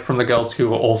girls, like from the girls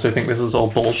who also think this is all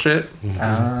bullshit,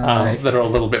 that are a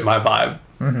little bit my vibe.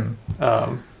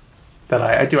 That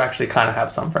I do actually kind of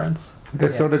have some friends. They're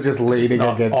sort of just leaning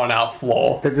Not against. on our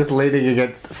floor. They're just leaning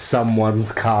against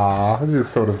someone's car,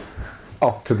 just sort of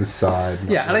off to the side.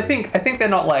 Yeah, and I think they're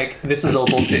not like this is all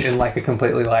bullshit in like a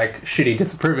completely like shitty,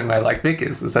 disapproving way, like Vic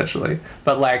is essentially,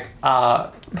 but like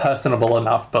personable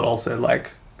enough, but also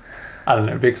like I don't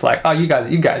know. Vic's like, oh, you guys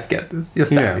get this. You're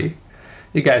savvy. Yeah.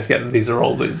 You guys get that these are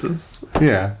all losers.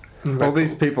 Yeah. Very All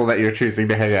these people that you're choosing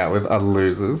to hang out with are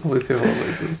losers. All these people are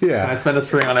losers. Yeah. And I spend a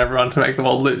string on everyone to make them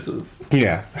all losers.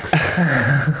 Yeah.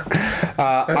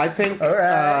 I think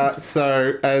Alright.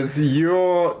 so. As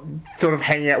you're sort of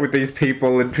hanging out with these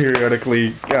people and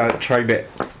periodically trying to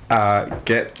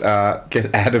get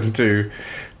Adam to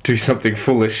do something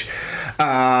foolish,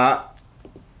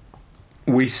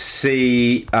 we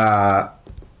see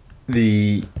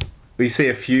we see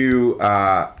a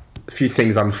few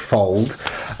things unfold.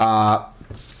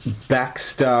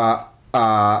 Baxter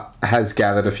has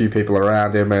gathered a few people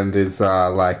around him and is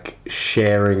like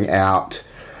sharing out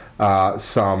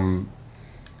some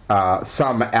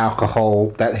alcohol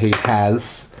that he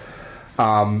has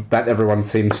that everyone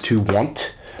seems to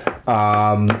want.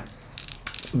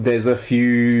 There's a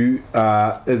few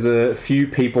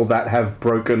people that have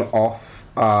broken off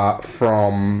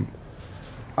from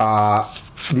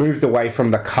moved away from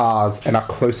the cars and are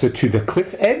closer to the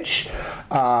cliff edge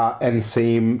and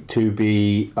seem to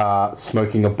be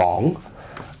smoking a bong.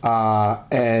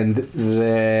 And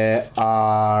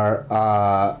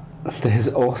there's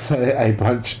also a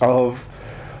bunch of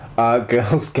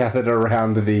girls gathered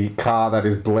around the car that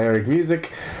is blaring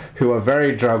music who are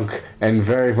very drunk and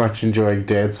very much enjoying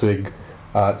dancing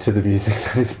to the music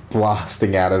that is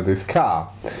blasting out of this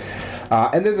car.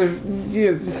 And there's a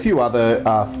few other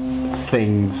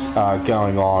things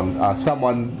going on.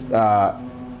 Someone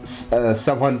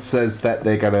says that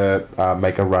they're gonna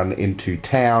make a run into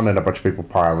town, and a bunch of people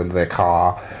pile into their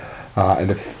car. And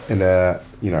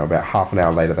about half an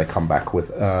hour later, they come back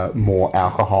with more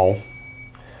alcohol.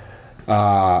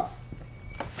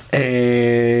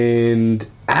 And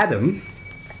Adam,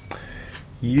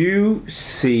 you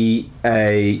see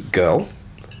a girl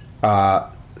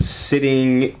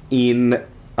sitting in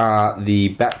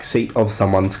the back seat of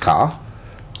someone's car,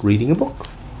 reading a book.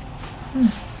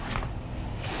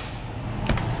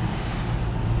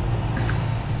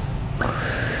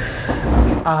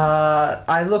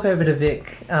 I look over to Vic,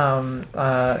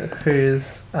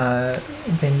 who's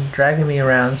been dragging me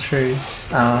around through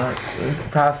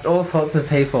past all sorts of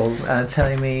people,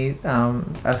 telling me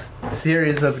a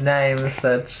series of names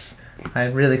that I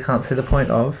really can't see the point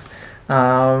of,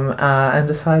 and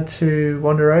decide to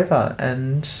wander over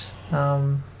and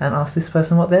ask this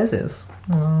person what theirs is.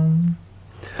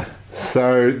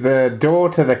 So the door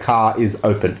to the car is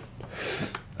open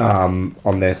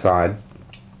on their side.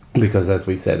 Because, as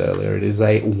we said earlier, it is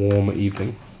a warm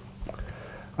evening,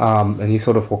 and you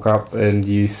sort of walk up and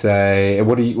you say,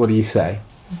 "What do you say?"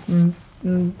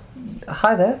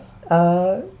 Hi there.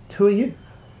 Who are you?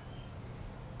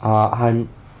 I'm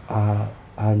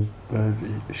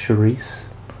Charisse.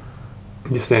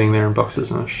 You're standing there in boxes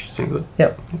and a singlet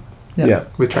Yep. Yeah,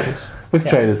 with trainers. with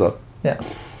Yeah. trainers on, Yeah.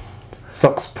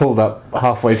 socks pulled up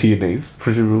halfway to your knees,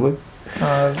 presumably.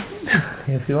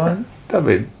 If you want. I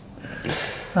mean,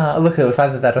 Look, it was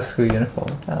either that or school uniform.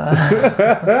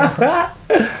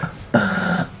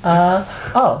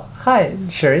 Oh, hi,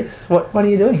 Charisse. What are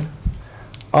you doing?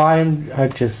 I'm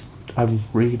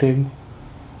reading.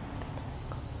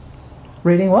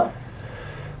 Reading what?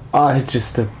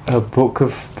 Just a book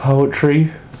of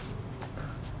poetry.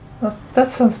 Oh,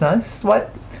 that sounds nice. Why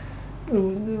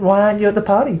aren't you at the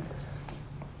party?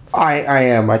 I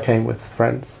am. I came with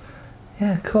friends.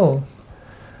 Yeah, cool.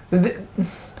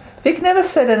 Vic never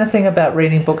said anything about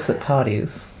reading books at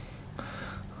parties.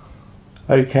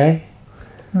 Okay.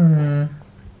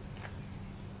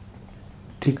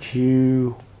 Did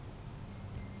you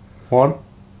want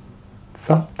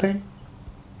something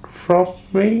from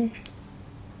me?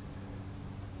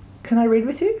 Can I read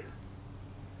with you?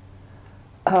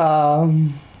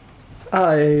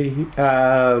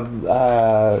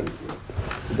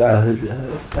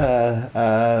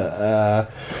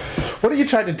 What are you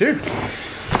trying to do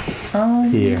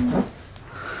here?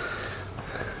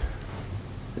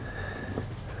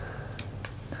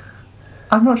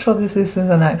 I'm not sure this is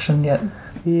an action yet.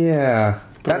 Yeah,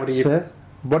 But what that's are you- fair.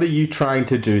 What are you trying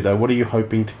to do, though? What are you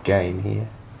hoping to gain here?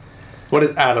 What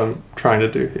is Adam trying to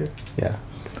do here? Yeah.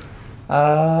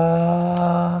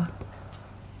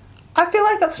 I feel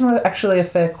like that's not actually a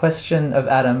fair question of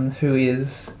Adam, who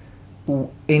is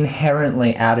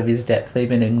inherently out of his depth,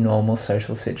 even in normal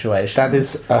social situations. That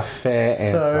is a fair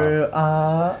answer.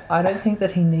 So, I don't think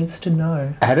that he needs to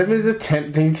know. Adam is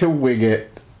attempting to wing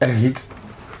it and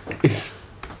is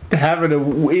having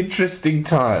an interesting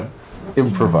time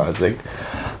improvising.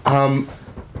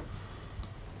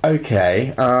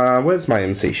 Okay, where's my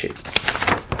MC sheet?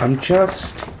 I'm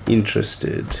just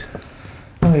interested.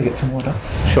 I'm gonna get some water.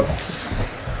 Sure.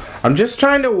 I'm just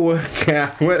trying to work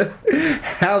out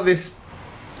how this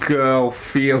girl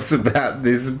feels about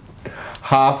this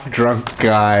half-drunk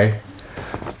guy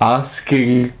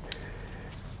asking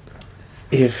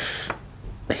if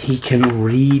he can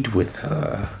read with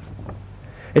her.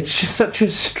 It's just such a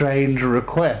strange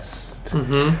request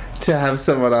to have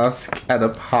someone ask at a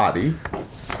party.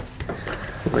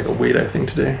 It's like a weirdo thing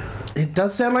to do. It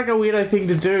does sound like a weirdo thing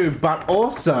to do, but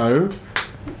also...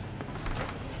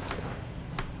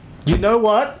 You know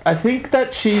what? I think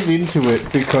that she's into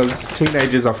it because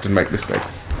teenagers often make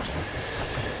mistakes.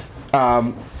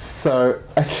 So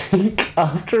I think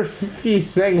after a few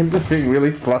seconds of being really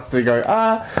flustered, go,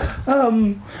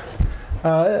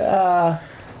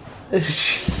 she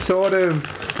sort of,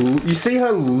 you see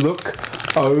her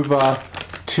look over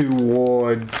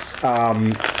towards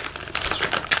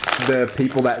the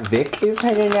people that Vic is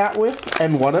hanging out with,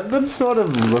 and one of them sort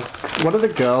of looks, one of the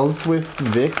girls with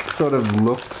Vic sort of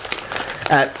looks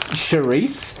at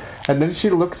Charisse, and then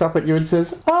she looks up at you and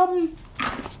says,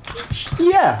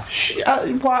 yeah,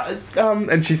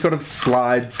 and she sort of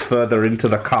slides further into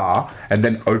the car and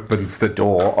then opens the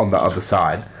door on the other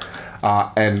side,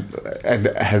 and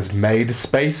has made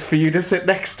space for you to sit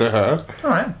next to her. All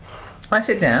right. I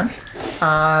sit down,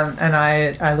 and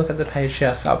I look at the page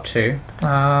she's up to.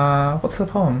 What's the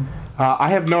poem? I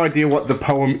have no idea what the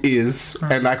poem is,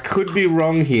 and I could be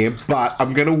wrong here, but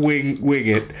I'm gonna wing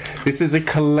it. This is a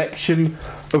collection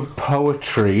of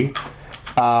poetry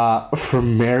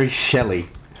from Mary Shelley.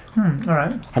 All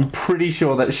right. I'm pretty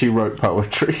sure that she wrote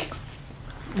poetry.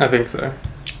 I think so.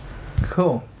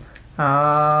 Cool.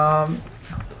 Are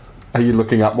you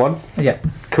looking up one? Yeah.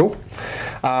 Cool.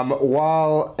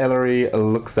 While Ellery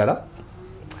looks that up,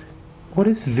 what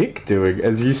is Vic doing?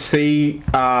 As you see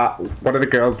one of the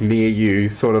girls near you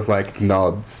sort of like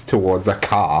nods towards a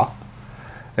car,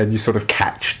 and you sort of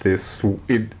catch this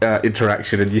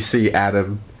interaction, and you see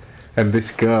Adam and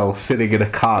this girl sitting in a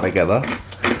car together.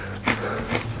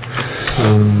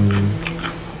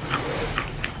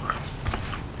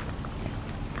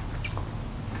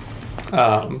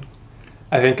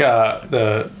 I think I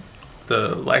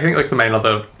think like the main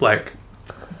other like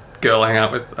girl I hang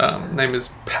out with name is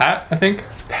Pat. I think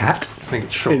Pat? I think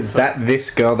it's short. Is that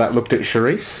this girl that looked at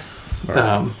Charisse?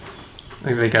 I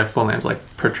think their full name's like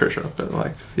Patricia, but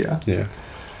like yeah. Yeah.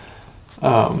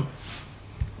 And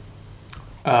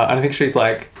I think she's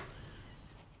like,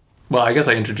 well, I guess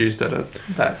I introduced her to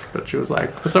that, but she was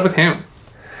like, "What's up with him?"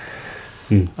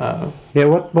 Yeah.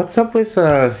 What's up with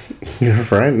your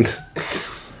friend?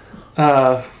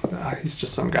 He's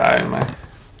just some guy in my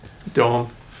dorm.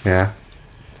 Yeah.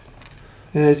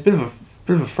 Yeah, he's a bit of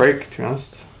a freak, to be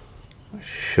honest.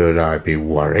 Should I be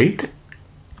worried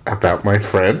about my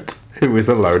friend who is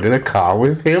alone in a car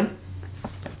with him?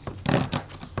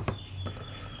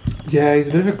 Yeah, he's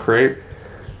a bit of a creep.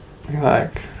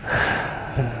 Like,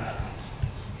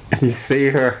 You see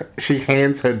her, she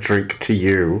hands her drink to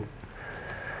you.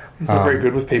 he's not very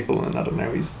good with people, and I don't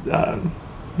know, his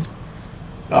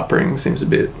upbringing seems a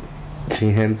bit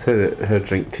She hands her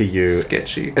drink to you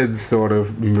sketchy. and sort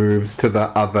of moves to the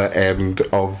other end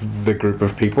of the group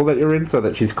of people that you're in so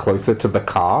that she's closer to the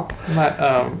car. I might,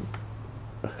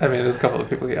 I mean, there's a couple of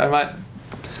people here. I might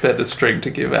spend a string to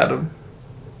give Adam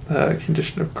a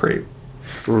condition of creep.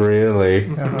 Really?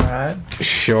 All right.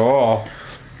 Sure.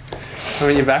 I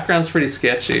mean, your background's pretty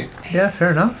sketchy. Yeah,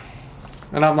 fair enough.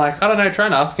 And I'm like, I don't know, try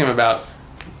and ask him about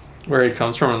where he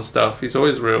comes from and stuff. He's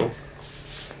always real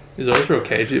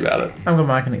cagey about it. I've got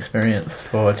marking experience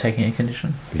for taking a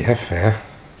condition. Yeah, fair.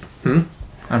 I'm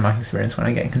marking experience when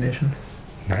I get conditions.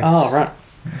 Nice. Oh, right.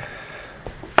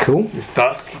 Cool. You're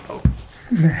thirsty.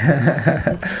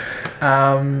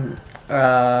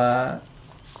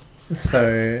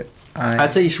 So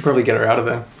I'd say you should probably get her out of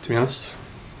there, to be honest.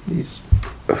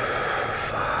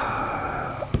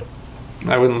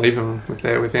 I wouldn't leave him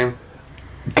there with him.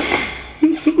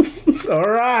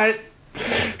 Alright.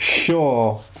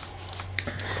 Sure.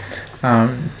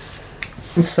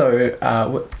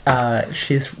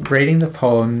 She's reading the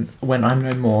poem "When I'm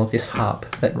No More, This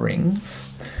Harp That Rings."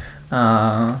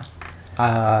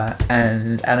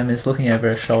 and Adam is looking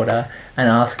over her shoulder and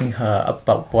asking her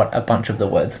about what a bunch of the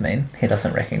words mean. He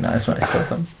doesn't recognise most of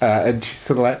them. And she's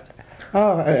sort of like,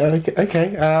 oh,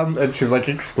 okay. And she's like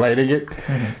explaining it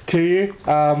to you.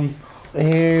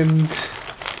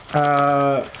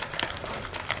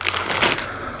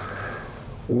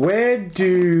 Where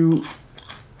do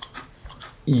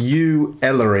you,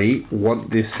 Ellery, want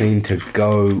this scene to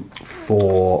go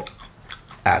for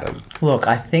Adam? Look,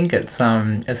 I think it's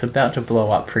about to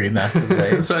blow up pretty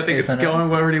massively. So I think it's isn't it?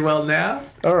 going pretty well now.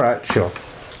 All right, sure.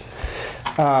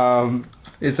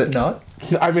 Is it not?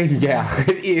 I mean, yeah,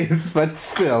 it is, but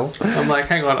still. I'm like,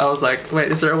 hang on. I was like, wait,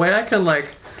 is there a way I can like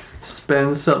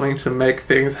spend something to make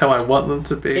things how I want them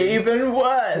to be? Even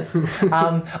worse.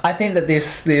 I think that this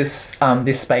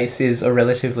space is a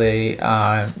relatively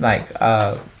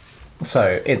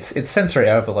so it's sensory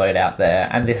overload out there,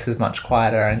 and this is much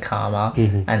quieter and calmer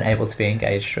and able to be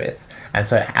engaged with. And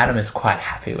so Adam is quite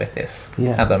happy with this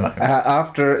at the moment.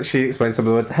 After she explains some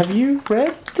of the words, have you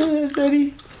read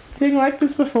anything like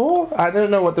this before? I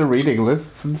don't know what the reading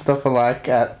lists and stuff are like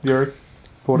at your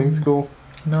boarding school.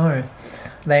 No,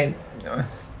 there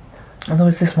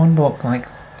was this one book a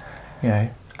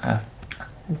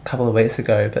couple of weeks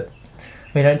ago, but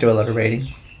we don't do a lot of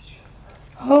reading.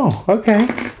 Oh, okay.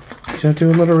 You don't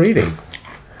do a lot of reading.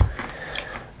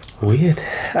 Weird.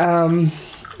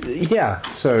 Yeah,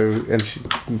 so, and she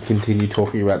continued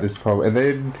talking about this problem, and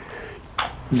then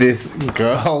this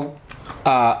girl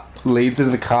leads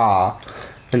into the car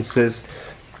and says,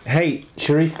 hey,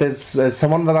 Charisse, there's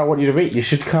someone that I want you to meet. You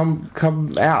should come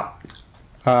out.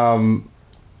 We're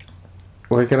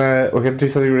gonna do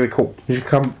something really cool. You should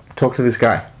come talk to this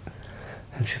guy.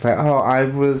 And she's like, oh, I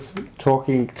was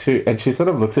talking to... And she sort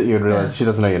of looks at you and realizes she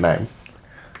doesn't know your name.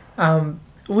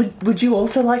 Would you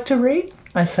also like to read?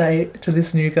 I say to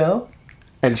this new girl.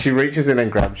 And she reaches in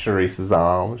and grabs Charisse's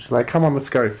arm. She's like, come on, let's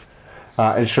go.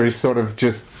 And Charisse sort of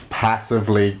just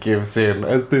passively gives in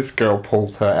as this girl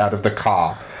pulls her out of the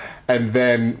car. And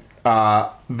then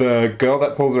the girl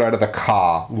that pulls her out of the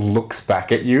car looks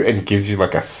back at you and gives you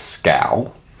like a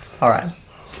scowl. All right.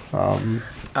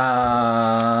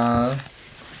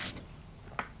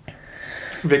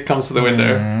 Vic comes to the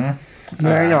window.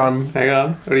 Hang on. Hang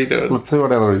on. What are you doing? Let's see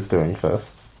what Ellery's doing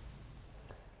first.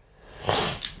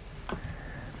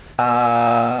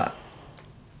 I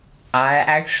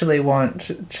actually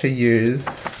want to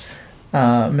use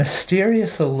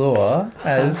mysterious allure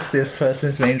as this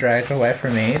person's being dragged away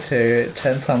from me to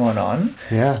turn someone on.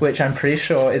 Yeah. Which I'm pretty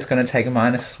sure is going to take a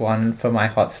 -1 for my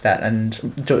hot stat. And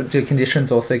do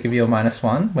conditions also give you a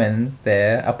 -1 when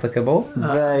they're applicable?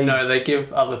 No, they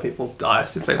give other people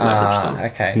dice if they leverage them.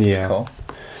 Okay. Yeah. Cool.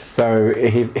 So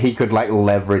he could like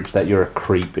leverage that you're a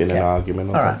creep in an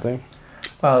argument or All right. something.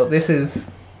 Well, this is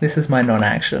my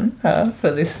non-action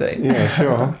for this scene. Yeah,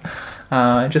 sure.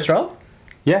 Just roll.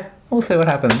 Yeah. We'll see what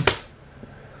happens.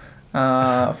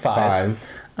 5.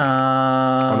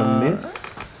 On a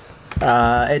miss?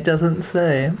 It doesn't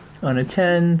say. On a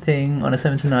 10 thing, on a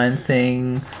 7 to 9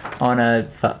 thing, on a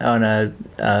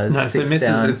No, 6 so misses.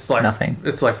 down, It's like nothing.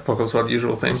 It's like Apocalypse World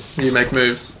usual thing. You make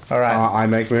moves All right. I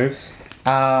make moves.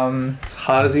 as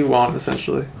hard as you want,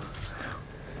 essentially.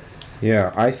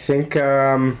 Yeah, I think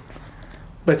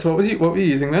Wait, so what were you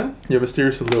using then? Your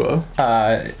mysterious allure,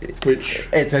 which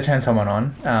It's a turn someone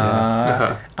on.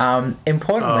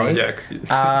 Importantly, yeah, because you're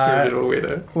a bit of a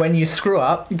weirdo. when you screw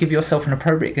up, give yourself an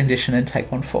appropriate condition and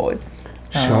take one forward.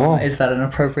 Sure. Is that an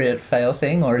appropriate fail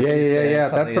thing, or is there yeah.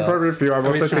 something That's appropriate else? for you. I'm I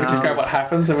mean, also should we thinking. describe what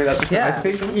happens? I mean, that's Yeah, I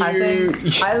think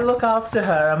I look after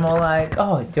her. I'm all like,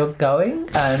 "Oh, you're going,"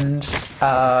 and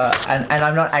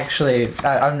I'm not actually.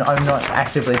 I'm not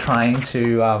actively trying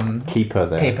to Keep her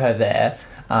there. keep her there.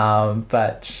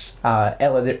 But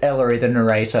Ellery, the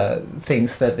narrator,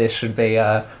 thinks that this should be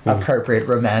a appropriate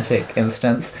romantic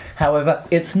instance. However,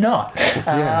 it's not.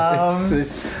 Yeah,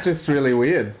 it's just really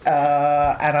weird.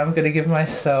 And I'm going to give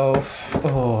myself...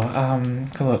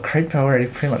 creep already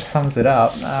pretty much sums it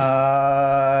up.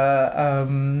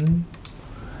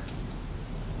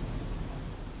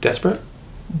 Desperate.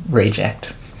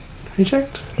 Reject.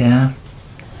 Reject. Yeah.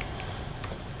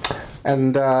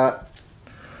 And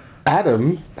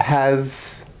Adam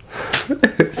has...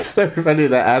 It's so funny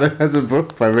that Adam has a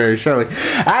book by Mary Shelley.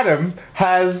 Adam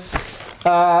has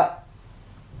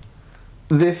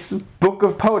this book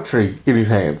of poetry in his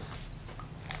hands.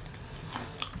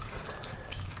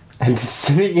 And is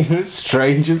sitting in a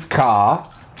stranger's car.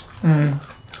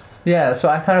 Yeah, so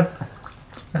I kind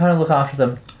of look after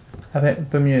them. A bit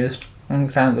bemused. I'm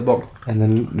kind of the book. And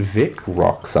then Vic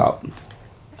rocks up.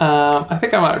 I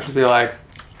think I might just be like,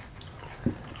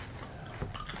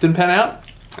 didn't pan out.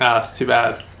 Ah, it's too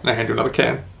bad. And I hand you another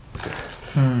can.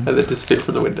 And it disappeared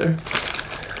from the window.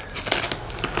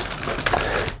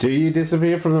 Do you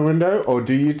disappear from the window, or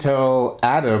do you tell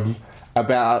Adam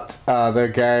about the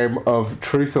game of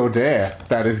Truth or Dare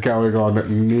that is going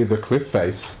on near the cliff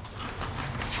face?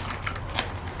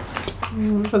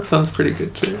 That sounds pretty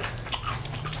good too.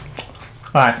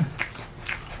 Right.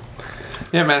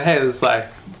 Yeah, man. Hey, there's like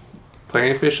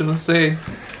plenty of fish in the sea.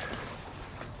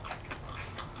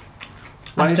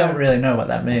 I don't really know what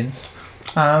that means.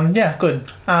 Yeah, good.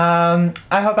 I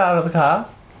hop out of the car.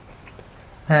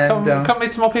 And Come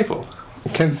meet some more people.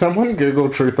 Can someone Google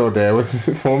Truth or Dare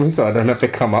for me so I don't have to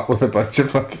come up with a bunch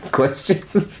of fucking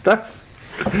questions and stuff?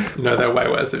 No, they're way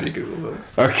worse if you Google them.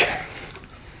 Okay.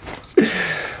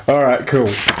 Alright, cool.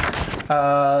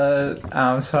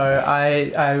 so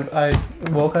I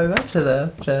walk over to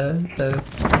the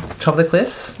top of the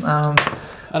cliffs.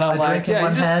 And I'm A like, drink in yeah,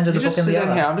 one hand and a book in the sit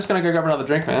other. here. I'm just gonna go grab another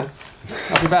drink, man.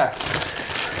 I'll be back.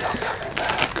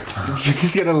 You're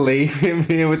just gonna leave him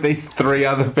here with these 3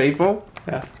 other people?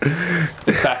 Yeah.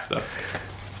 It's Baxter.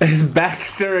 There's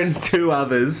Baxter and 2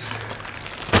 others.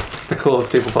 The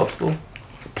coolest people possible.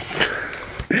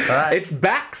 Alright. It's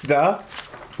Baxter,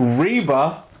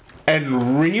 Reba,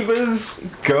 and Reba's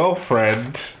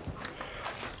girlfriend,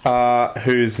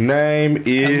 whose name And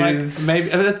is like,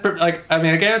 maybe that's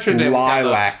a Game of Truth Day will gather,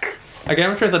 Lilac. a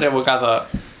Game of Truth Day will gather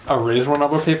a reasonable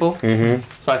number of people. Mm-hmm.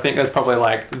 So I think there's probably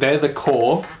like they're the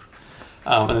core,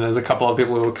 and then there's a couple of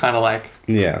people who are kind of like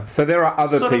Yeah. So there are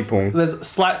other sort of- people. there's a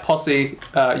slight posse.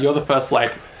 You're the first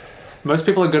like. Most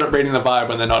people are good at reading the vibe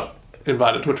when they're not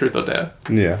invited to a Truth or Dare.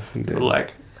 Yeah. They're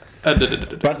like,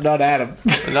 But not Adam.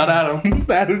 not Adam.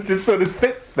 Adam's just sort of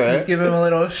sit You there. give him a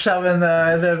little shove in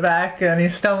the back and he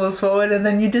stumbles forward and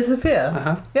then you disappear.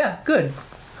 Uh-huh. Yeah, good.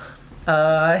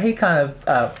 He kind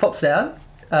of pops down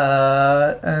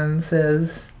and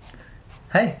says,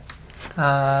 "Hey,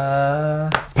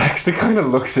 Baxter kind of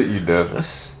looks at you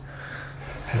nervous.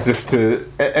 As if to...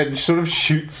 and sort of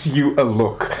shoots you a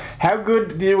look. How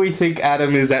good do we think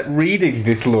Adam is at reading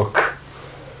this look?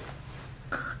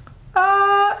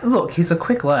 look, he's a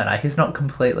quick learner. He's not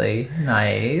completely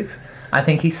naive. I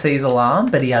think he sees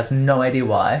alarm, but he has no idea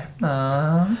why.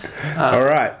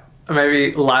 Alright.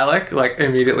 Maybe Lilac like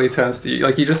immediately turns to you.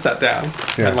 Like you just sat down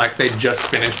Yeah. and like they just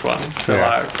finished one. So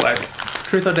Yeah. like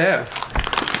Truth or Dare.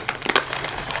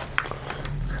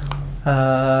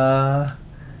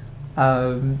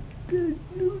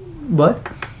 What?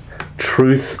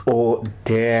 Truth or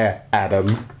Dare,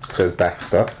 Adam, says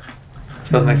Baxter.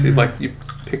 So next he's like, you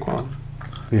pick one.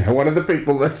 Yeah, one of the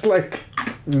people that's like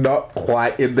not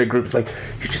quite in the group's like,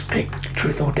 you just pick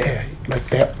Truth or Dare. Like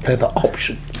they're the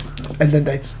option. And then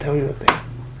they just tell you a thing.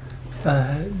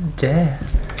 Dare.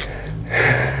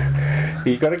 Have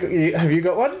you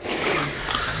got one?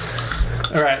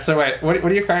 All right. So wait, what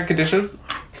are your current conditions?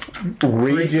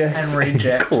 Reject. And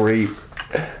reject.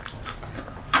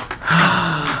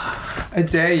 I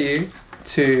dare you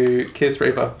to kiss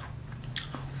Reaper.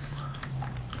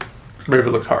 Reaper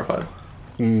looks horrified.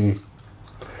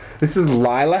 This is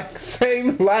Lilac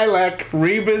saying Lilac,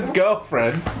 Reba's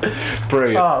girlfriend.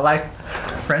 Brilliant. Oh, like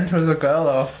friend with a girl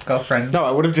or girlfriend? No,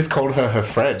 I would have just called her her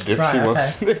friend if Right, she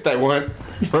was if they weren't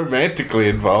romantically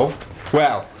involved.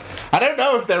 Well, I don't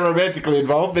know if they're romantically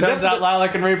involved. Turns out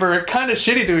Lilac and Reaper are kind of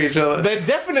shitty to each other. They're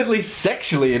definitely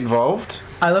sexually involved.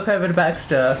 I look over to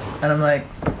Baxter and I'm like,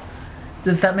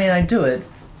 does that mean I do it?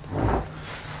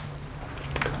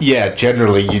 Yeah,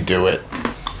 generally you do it.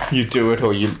 You do it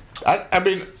or you... I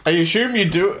mean, I assume you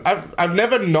do... I've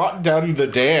never not done the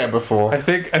dare before. I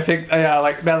think, yeah,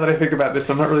 like, now that I think about this,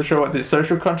 I'm not really sure what the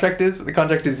social contract is, but the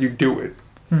contract is you do it.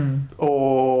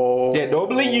 Or... Yeah,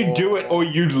 normally you do it or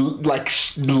you, like,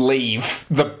 leave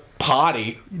the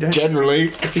party, don't- generally.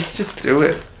 I think you just do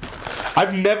it.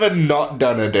 I've never not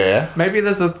done a dare. Maybe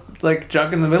there's a, like,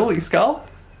 jug in the middle that you skull?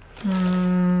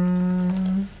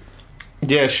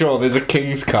 Yeah, sure, there's a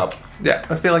King's Cup. Yeah,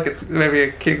 I feel like it's maybe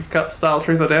a King's Cup style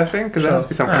Truth or Dare thing, because there Sure. must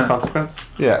be some kind of Yeah. consequence.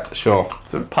 Yeah, sure.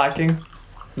 So piking?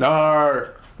 No!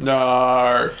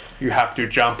 You have to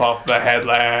jump off the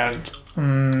headland.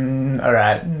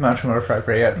 Alright, much more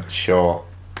appropriate. Sure.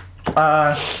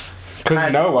 I-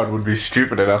 Because no one would be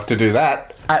stupid enough to do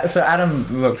that. So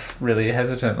Adam looks really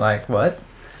hesitant, like, what?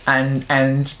 And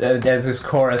there's this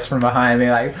chorus from behind me,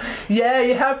 like, yeah,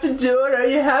 you have to do it or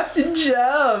you have to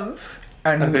jump.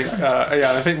 And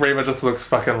I think Reba just looks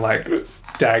fucking like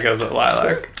daggers at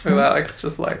Lilac. And Lilac's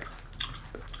just like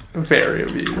very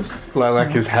amused.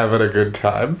 Lilac is having a good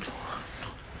time.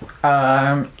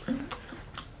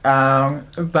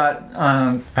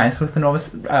 Thanks with enormous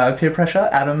peer pressure,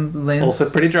 Adam leans Also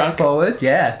pretty drunk. forward.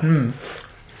 Yeah.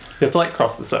 You have to like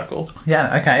cross the circle.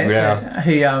 Yeah. Okay. Yeah.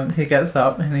 So he gets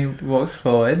up and he walks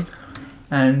forward,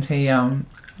 and he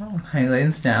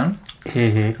leans down.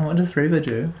 Mm-hmm. And what does Reba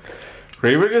do?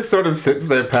 Reba just sort of sits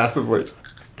there passively.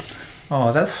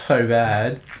 Oh, that's so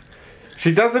bad.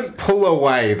 She doesn't pull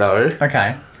away though.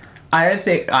 Okay. I don't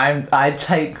think I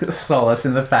take solace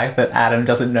in the fact that Adam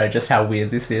doesn't know just how weird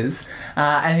this is,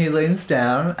 and he leans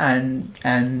down and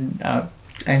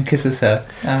kisses her.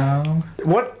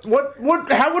 What?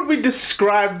 How would we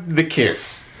describe the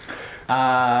kiss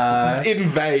in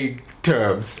vague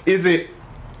terms? Is it?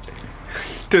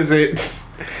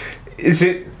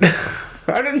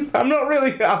 I'm not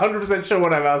really 100% sure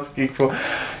what I'm asking for.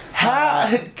 How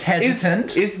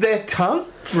hesitant? Is there tongue?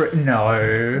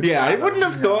 No. Yeah, I wouldn't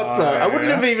have thought so. I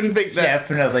wouldn't have even picked that.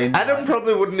 Definitely not. Adam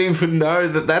probably wouldn't even know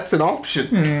that that's an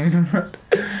option.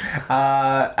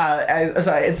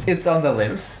 Sorry, it's on the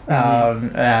lips,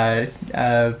 but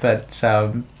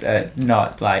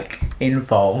not like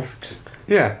involved.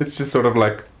 Yeah, it's just sort of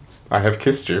like, I have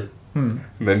kissed you. And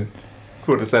then,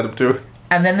 what does Adam do?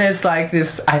 And then there's like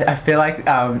this. I feel like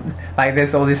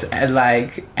there's all this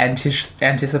like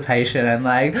anticipation and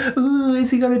like, ooh, is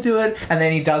he gonna do it? And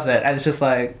then he does it, and it's just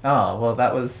like, oh well,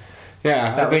 that was.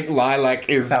 Yeah, I think Lilac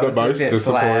is That the was a most bit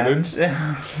disappointed. bland.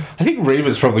 I think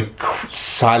Reba's probably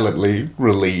silently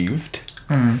relieved.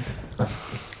 And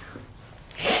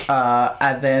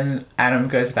then Adam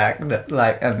goes back,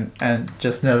 like, and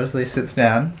just nervously sits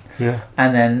down, Yeah.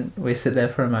 and then we sit there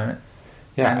for a moment.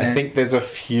 Yeah, And I then- think there's a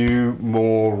few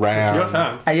more It's rounds. your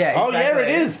turn. Yeah. Oh, yeah, exactly.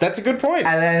 it is. That's a good point.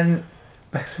 And then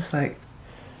Max is like,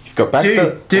 You've got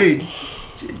Baxter. dude,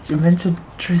 you meant to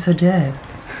truth or dare.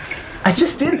 I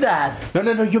just did that.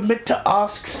 No, you're meant to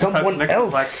ask someone next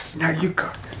else. is Now you go.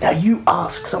 Now you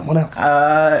ask someone else.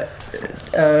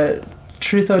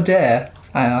 Truth or dare?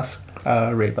 I ask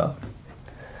Reba.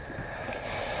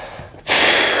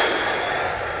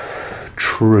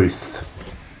 Truth.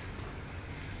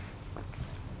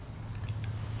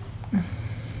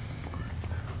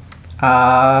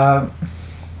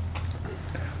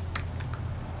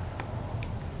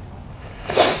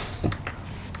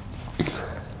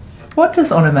 What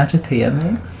does onomatopoeia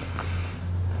mean?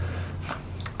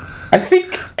 I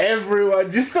think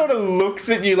everyone just sort of looks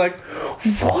at you like,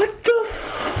 what the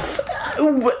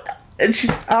and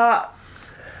she's,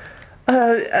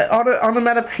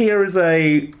 onomatopoeia is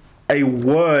a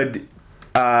word,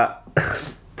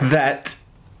 that,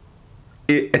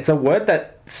 it's a word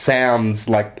that sounds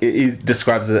like,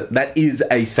 describes it, that is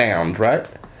a sound, right?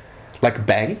 Like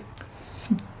bang?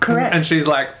 Correct. And she's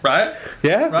like, right?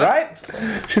 Yeah, Right.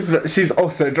 right? She's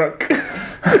also drunk.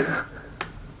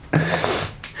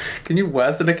 Can you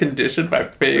worsen a condition by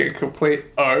being a complete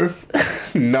oaf?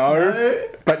 No,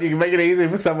 but you can make it easy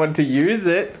for someone to use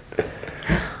it.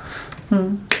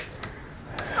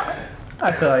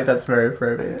 I feel like that's very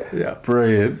appropriate. Yeah.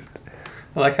 Brilliant.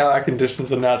 I like how our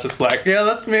conditions are now just like, yeah,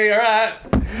 that's me, alright.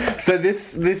 So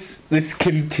this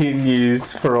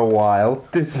continues for a while.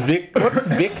 What's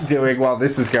Vic doing while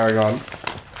this is going on?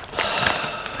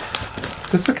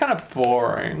 This is kind of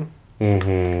boring.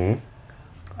 Mm-hmm.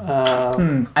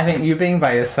 I think you being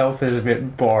by yourself is a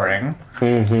bit boring.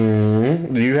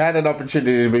 Mm-hmm. You had an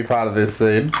opportunity to be part of this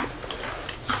scene.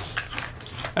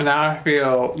 And now I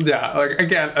feel, yeah, like,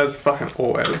 again, as fucking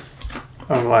always,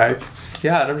 I'm like,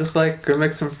 yeah, and I'm just like, go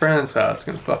make some friends. Oh, it's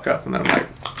gonna fuck up. And then I'm like,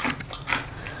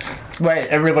 Wait,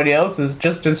 everybody else is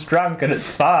just as drunk and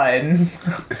it's fine.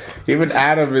 Even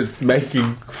Adam is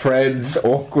making friends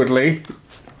awkwardly.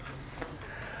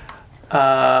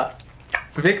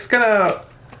 Vic's gonna,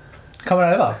 Coming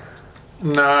over.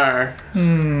 no.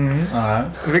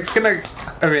 Alright. Vic's gonna,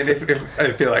 I mean, if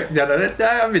I feel like, yeah, no,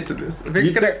 I'm into this.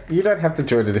 Vic's gonna, You don't have to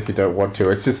join it if you don't want to.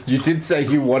 It's just, you did say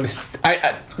you wanted...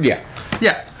 yeah.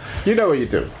 yeah. You know what you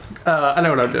do. I know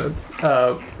what I'm doing.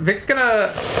 Vic's,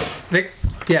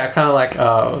 yeah, kind of like,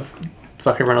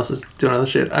 fuck, everyone else is doing other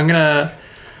shit. I'm gonna,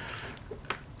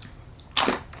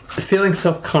 feeling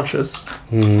self-conscious,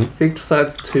 Vic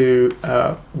decides to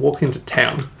walk into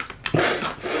town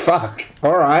Fuck.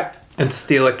 Alright. and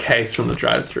steal a case from the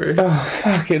drive-thru. Oh,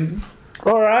 fucking...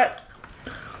 Alright.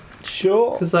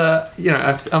 Sure. Because, you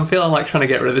know, I'm feeling like trying to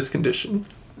get rid of this condition.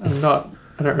 I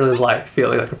don't really like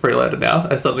feeling like a freeloader now.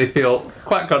 I suddenly feel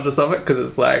quite conscious of it because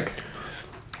it's like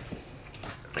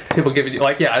people giving you,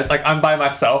 like, yeah, it's like I'm by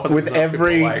myself. And With there's other people,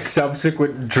 every like,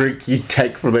 subsequent drink you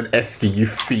take from an esky, you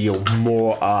feel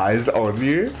more eyes on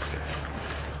you.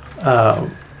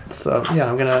 so yeah,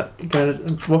 I'm gonna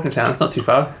walk into town. It's not too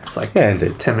far. It's like Yeah,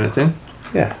 indeed. 10 minutes in,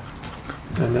 Yeah.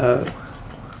 and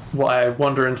I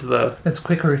wander into the. It's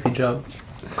quicker if you jog.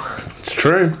 It's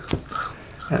true.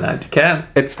 And I can.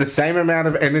 It's the same amount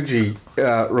of energy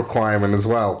requirement as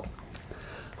well.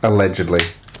 Allegedly.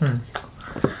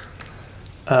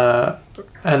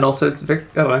 And also, Vic,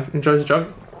 I don't know, enjoys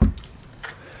jogging.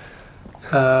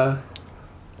 Yeah,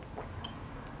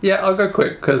 I'll go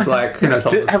quick because, like, you know,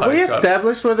 Have we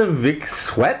established whether Vic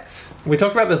sweats? We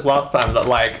talked about this last time that,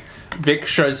 like, Vic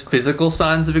shows physical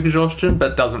signs of exhaustion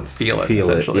but doesn't feel it.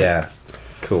 Essentially. Yeah.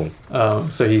 Cool.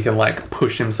 So he can, like,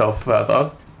 push himself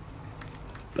further.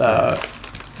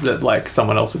 That, like,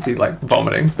 someone else would be, like,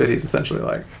 vomiting, but he's essentially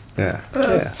like,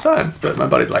 it's fine. But my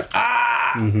body's like,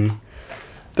 ah! Mm-hmm.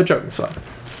 But jogging's fine.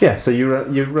 Yeah, so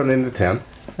you run into town.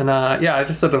 And, I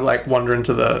just sort of, like, wander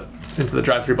into the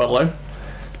drive-through bungalow.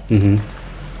 Mm-hmm.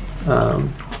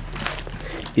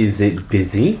 Is it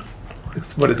busy?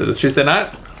 What is it, a Tuesday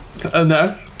night? Oh,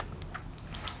 no.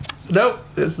 Nope,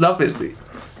 it's not busy.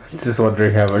 Just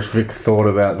wondering how much Vic thought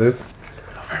about this.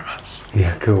 Not very much.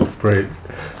 Yeah, cool. Brilliant.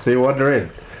 So you wander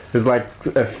in. There's like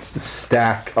a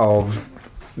stack of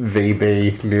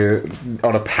VB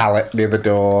on a pallet near the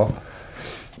door.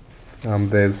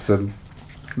 There's some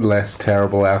less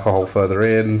terrible alcohol further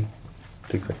in.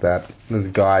 Things like that. There's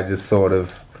a guy just sort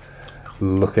of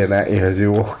looking at you as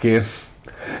you walk in.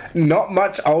 Not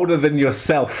much older than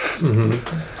yourself. Mm-hmm.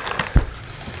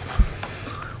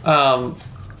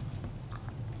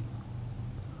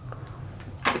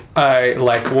 I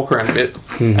like walk around a bit,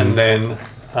 and then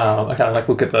I kind of like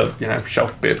look at the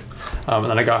shelf bit, and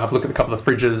then I go have a look at a couple of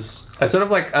fridges. I sort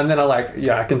of like, and then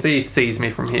I can see he sees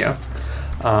me from here,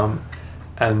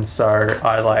 and so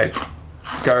I like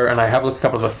go and I have a look at a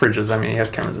couple of the fridges. I mean, he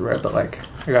has cameras everywhere, but like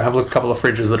I go have a look at a couple of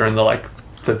fridges that are in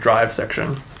the drive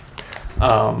section,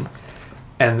 and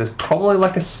there's probably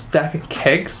like a stack of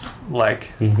kegs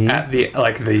at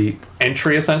the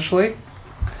entry essentially,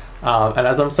 and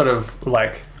as I'm sort of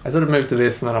like. I sort of move to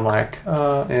this and then I'm like,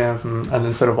 and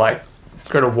then sort of like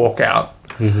go to walk out.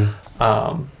 And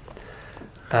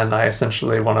I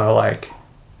essentially want to like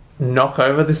knock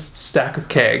over this stack of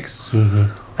kegs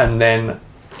and then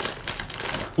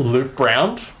loop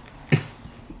round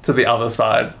to the other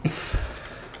side.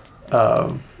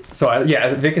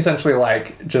 Vic essentially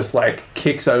like just like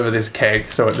kicks over this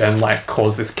keg so it then like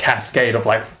causes this cascade of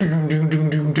like doom, doom, doom,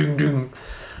 doom, doom, doom.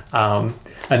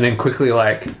 And then quickly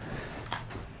like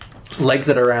legs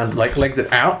it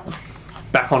out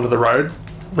back onto the road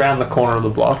round the corner of the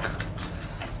block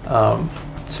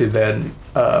to then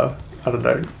I don't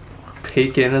know,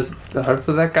 peek in as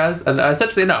hopefully that guy's, and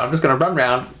essentially no, I'm just going to run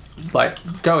around, like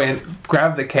go in,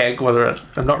 grab the keg, whether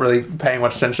I'm not really paying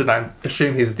much attention, I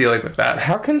assume he's dealing with that.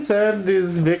 How concerned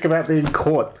is Vic about being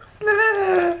caught?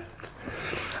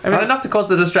 I mean, enough to cause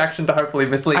the distraction to hopefully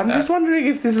mislead. I'm just wondering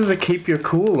if this is a keep your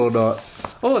cool or not.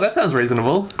 Oh, that sounds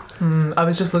reasonable. I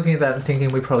was just looking at that and thinking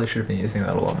we probably should have been using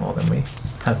that a lot more than we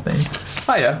have been.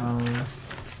 Oh, yeah.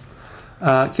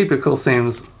 Keep it cool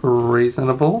seems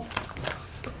reasonable.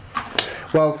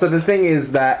 Well, so the thing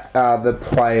is that the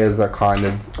players are kind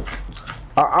of...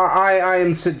 I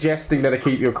am suggesting that a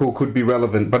keep your cool could be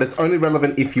relevant, but it's only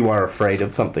relevant if you are afraid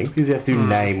of something, because you have to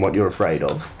name what you're afraid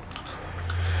of.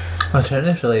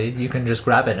 Alternatively, you can just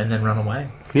grab it and then run away.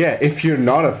 Yeah, if you're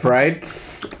not afraid...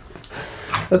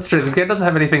 That's true. This game doesn't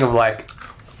have anything of like,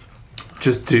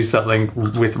 just do something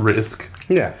with risk.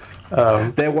 Yeah.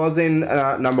 There was in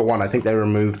number 1, I think they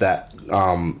removed that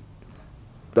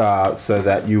so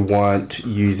that you weren't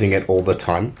using it all the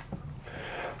time.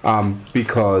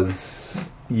 Because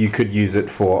you could use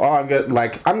it for, I'm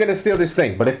gonna steal this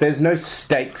thing, but if there's no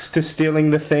stakes to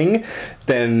stealing the thing,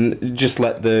 then just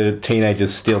let the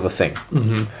teenagers steal the thing.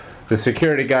 The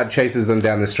security guard chases them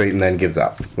down the street and then gives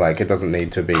up. Like, it doesn't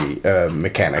need to be a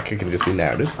mechanic, it can just be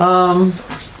narrative. I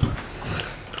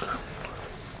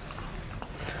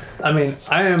mean,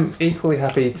 I am equally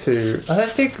happy to... I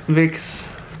don't think Vic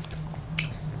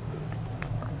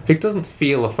doesn't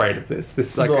feel afraid of this.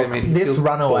 This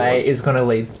runaway is going to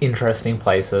lead interesting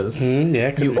places.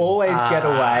 You always get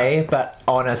away, but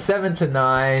on a 7 to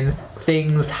 9,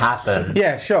 things happen.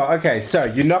 Yeah, sure. Okay, so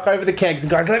you knock over the kegs,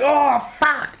 and the guy's like, "Oh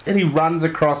fuck!" and he runs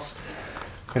across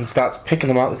and starts picking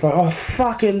them up. It's like, "Oh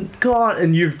fucking god!"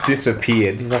 and you've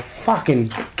disappeared. He's like, "Fucking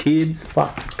kids,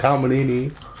 fuck coming in here."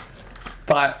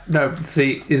 But no,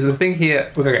 see, is the thing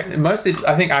here? Okay, mostly,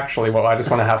 I think actually what I just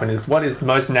want to happen is what is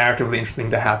most narratively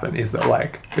interesting to happen is that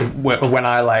like when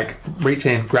I like reach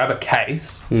in, grab a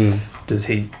case, does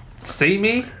he see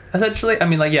me? Essentially, I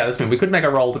mean, like, yeah, this mean we could make a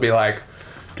roll to be like,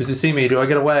 does he see me? Do I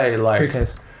get away? Like,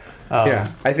 case. Yeah,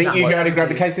 I think you go to grab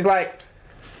the case. He's like,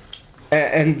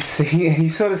 and he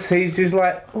sort of sees. He's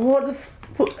like, what the.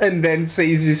 And then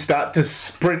sees you start to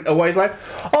sprint away. He's like,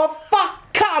 "Oh fuck!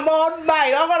 come on,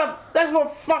 mate. That's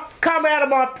what come out of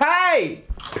my pay.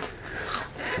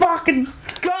 Fucking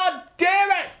god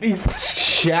damn it. He's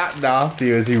shouting after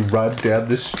you as you run down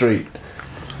the street.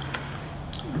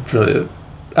 Brilliant.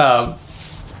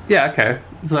 Yeah, okay.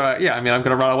 So, yeah, I mean, I'm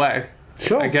gonna run away.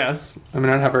 Sure. I guess. I mean,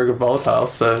 I don't have very good volatile,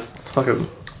 so it's fucking...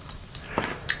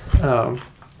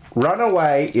 Run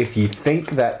away if you think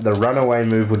that the runaway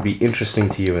move would be interesting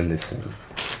to you in this scene.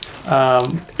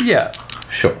 Yeah.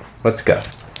 Sure. Let's go.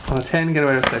 On a 10, get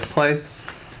away with safe place.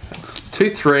 That's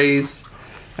 2 3s,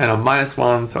 and a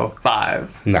 -1, so a 5.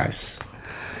 Nice.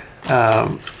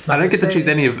 I don't get to choose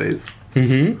any of these.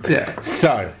 Mm-hmm. Yeah.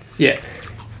 So, Yes.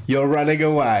 you're running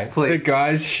away. Please. The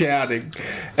guy's shouting.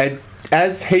 And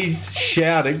as he's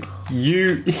shouting,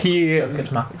 you hear... Don't get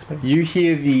to market speed. You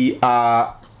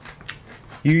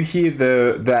hear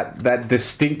that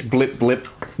distinct blip blip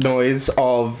noise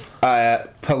of a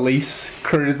police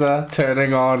cruiser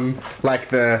turning on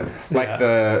Whoop,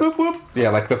 whoop.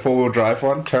 like the 4-wheel drive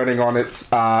one turning on its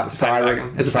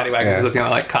siren. It's a paddy wagon because it's the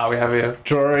only like car we have here.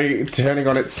 Turning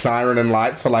on its siren and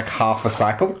lights for like half a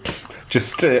cycle,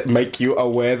 just to make you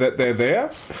aware that they're there.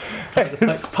 It's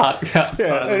like parked outside.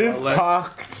 Yeah, it the is bottle.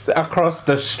 parked across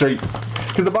the street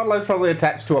because the bottle is probably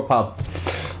attached to a pub,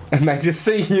 and they just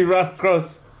see you run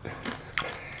across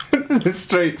the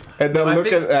street, and they're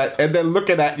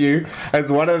looking at you as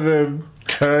one of them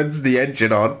turns the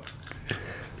engine on.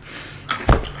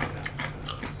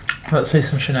 Let's see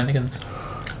some shenanigans.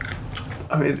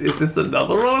 I mean, is this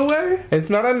another runaway? It's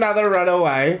not another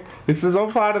runaway. This is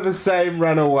all part of the same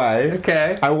runaway.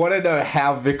 Okay. I want to know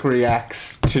how Vic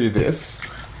reacts to this.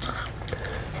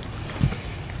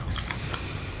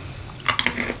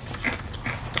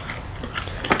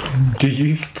 Do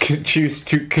you choose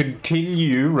to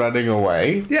continue running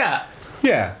away? Yeah.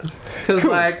 Yeah, Because,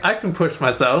 Cool. like, I can push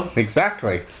myself.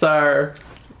 exactly. So,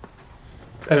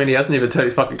 I mean, he hasn't even turned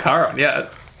his fucking car on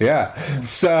yet. Yeah.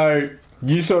 So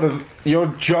you're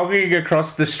jogging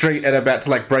across the street and about to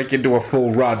like break into a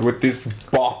full run with this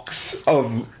box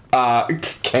of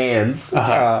cans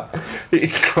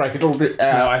cradled out.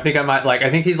 No, I think I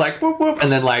think he's like, whoop, whoop,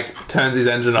 and then, like, turns his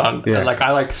engine on. Yeah. And, like,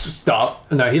 I, like, stop.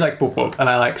 No, he, like, whoop, whoop, and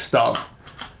I, like, stop.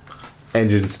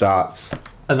 Engine starts.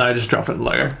 And then I just drop it and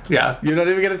low. Yeah. You're not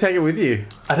even going to take it with you.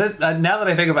 I don't, now that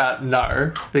I think about it,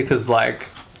 no. Because, like,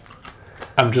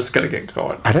 I'm just going to get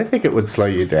going. I don't think it would slow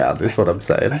you down, is what I'm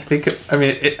saying. I think,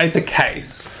 it's a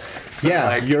case. So, Yeah,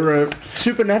 like, you're a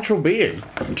supernatural being.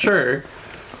 true.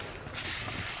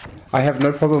 I have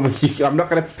no problem with you. I'm not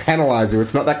going to penalise you.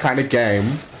 It's not that kind of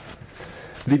game.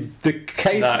 The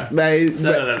case No. may...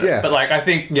 No. Yeah. But, like, I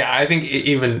think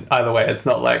even either way, it's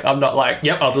not like, I'm not like,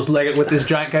 yep, I'll just leg it with this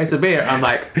giant case of beer. I'm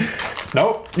like,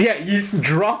 nope. Yeah, you just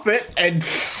drop it and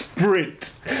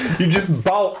sprint. You just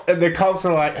bolt, and the cops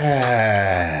are like,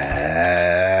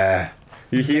 ah.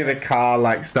 You hear the car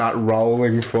like start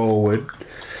rolling forward.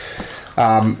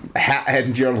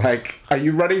 And you're like, are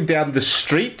you running down the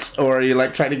street, or are you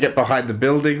like trying to get behind the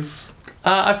buildings?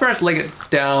 I first leg it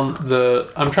down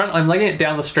I'm legging it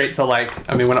down the street, so, like,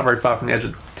 I mean, we're not very far from the edge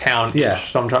of town. Yeah.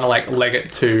 So I'm trying to, like, leg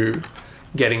it to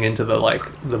getting into the, like,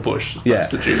 the bush. So it's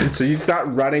the dunes. So you start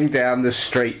running down the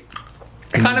street.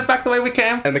 Kind of back the way we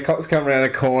came. And the cops come around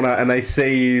a corner and they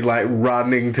see you like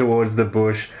running towards the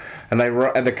bush, and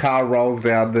the car rolls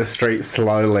down the street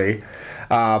slowly,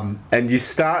 and you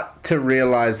start to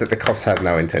realise that the cops have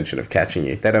no intention of catching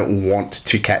you. They don't want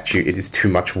to catch you. It is too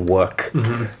much work.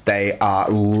 Mm-hmm. They are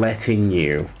letting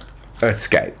you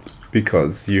escape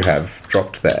because you have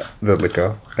dropped the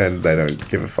liquor, and they don't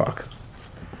give a fuck.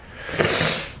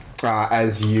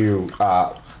 As you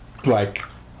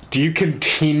do you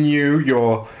continue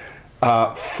your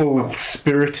full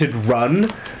spirited run,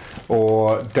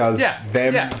 or does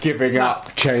them giving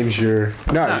up change your...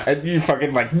 No, and you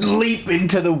fucking like leap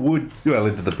into the woods,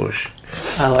 into the bush.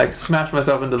 I, like, smash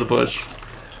myself into the bush.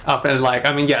 Up and, like,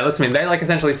 I mean, yeah, that's mean. They, like,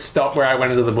 essentially stop where I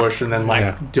went into the bush and then,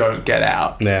 like, don't get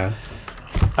out. Yeah.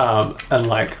 And,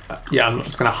 like, yeah, I'm not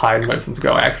just gonna hide and wait for them to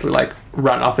go. I actually, like,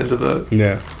 run up into the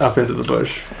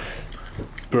bush.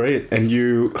 Brilliant. And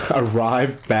you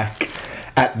arrive back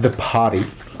at the party.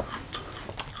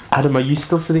 Adam, are you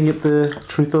still sitting at the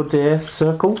Truth or Dare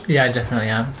circle? Yeah, I definitely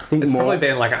am. I think It's probably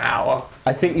been like an hour.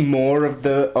 I think more of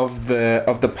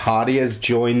the party has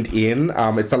joined in.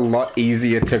 It's a lot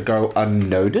easier to go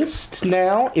unnoticed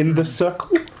now in the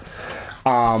circle.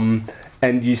 And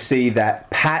you see that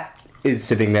Pat is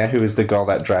sitting there, who is the girl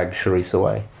that dragged Charisse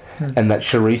away. And that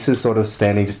Charisse is sort of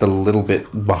standing just a little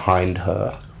bit behind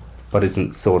her, but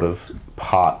isn't sort of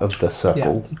part of the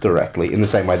circle directly, in the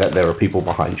same way that there are people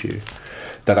behind you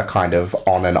that are kind of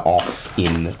on and off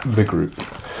in the group.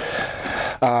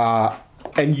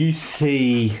 And you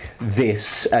see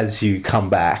this as you come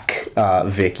back,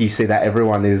 Vic. You see that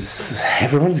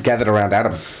everyone's gathered around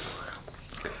Adam.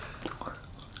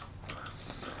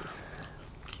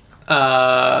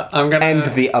 I'm gonna.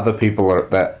 And the other people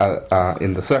that are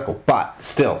in the circle. But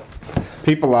still,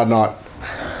 people are not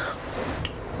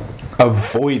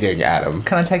avoiding Adam.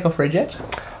 Can I take off reject?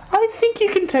 I think you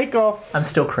can take off. I'm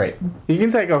still creep. You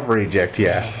can take off reject,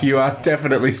 yeah. You are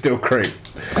definitely still creep.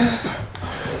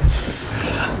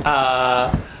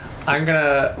 I'm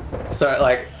gonna. So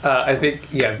I think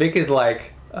Vic is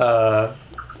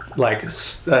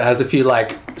has a few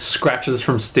scratches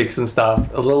from sticks and stuff.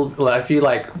 A few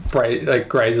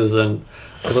grazes and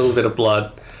a little bit of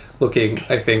blood. Looking,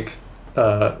 I think,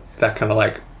 that kind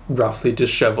of roughly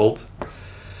disheveled.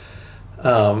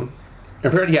 I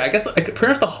guess pretty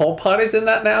much the whole party's in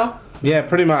that now. Yeah,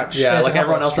 pretty much. Yeah, There's a couple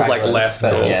everyone of else is left, stragglers,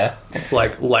 but or yeah. it's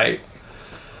late.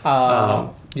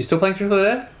 You still playing Truth or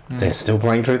Dare? They're still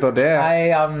playing Truth or Dare.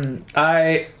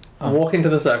 I walk into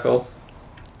the circle,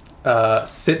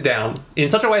 sit down in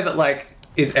such a way that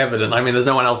is evident. I mean, there's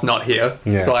no one else not here,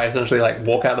 Yeah. so I essentially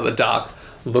walk out of the dark,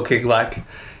 looking like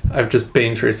I've just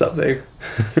been through something.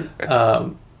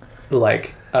 I'm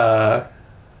gonna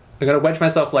wedge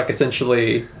myself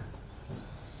essentially.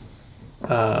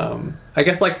 I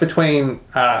guess between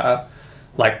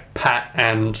Pat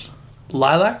and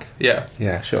Lilac. Yeah.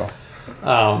 Yeah, sure.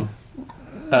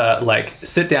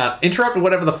 Sit down, interrupt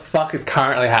whatever the fuck is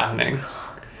currently happening,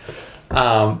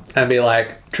 and be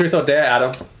like, "Truth or Dare,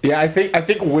 Adam?" Yeah, I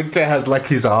think Winter has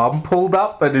his arm pulled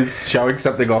up and is showing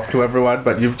something off to everyone,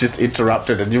 but you've just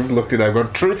interrupted and you've looked at him and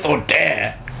gone, "Truth or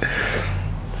Dare?"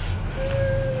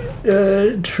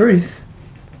 Truth.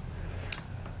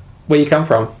 Where you come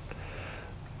from?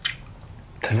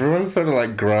 Everyone sort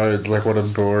of groans, what a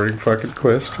boring fucking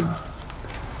question.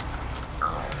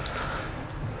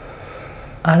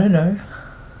 I don't know.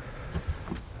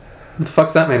 What the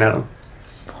fuck's that mean, Adam?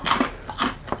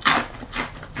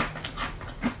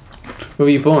 Where were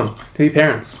you born? Who are your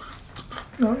parents?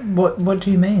 What do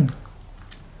you mean?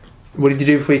 What did you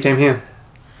do before you came here?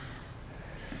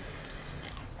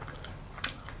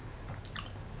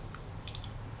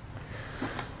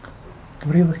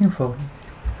 What are you looking for?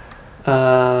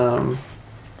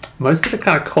 Most of it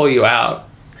kind of call you out.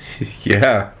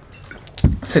 Yeah.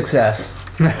 Success.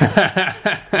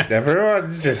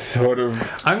 Everyone's just sort of...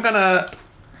 I'm gonna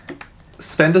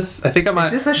spend I think I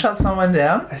might... Is this a shut someone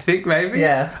down? I think maybe.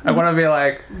 Yeah. I want to be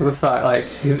what the fuck?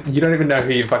 You don't even know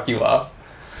who you are.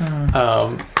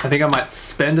 I think I might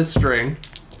spend a string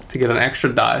to get an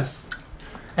extra dice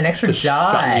An extra to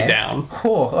die. shut you down.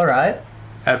 Oh, alright.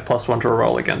 Add +1 to a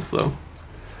roll against them.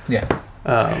 Yeah.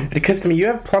 It occurs to me, you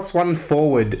have +1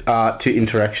 forward to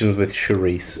interactions with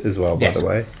Charisse as well, by Yes. the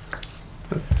way.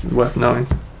 That's worth knowing.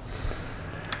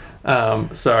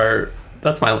 So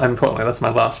that's my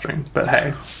last string. But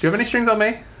hey, do you have any strings on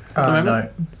me at the moment? No.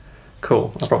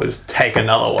 Cool. I'll probably just take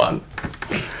another one.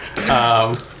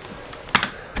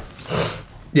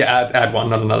 Add one,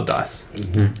 not another dice.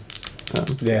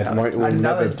 Yeah,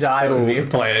 Another dice is in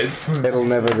place. It'll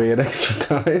never be an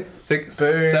extra dice. 6,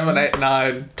 Boom. 7, 8,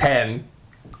 9, 10.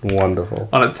 Wonderful.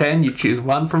 On a 10, you choose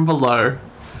one from below.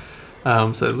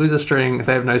 So lose a string. If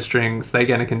they have no strings, they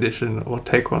gain a condition or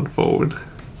take one forward.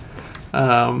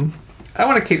 I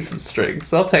want to keep some strings,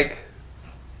 so I'll take...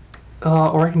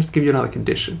 or I can just give you another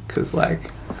condition, because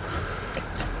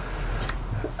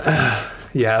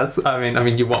yeah, that's, I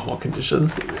mean, you want more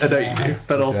conditions. I know you do,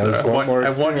 but also does I want more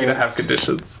want you to have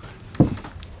experience. conditions.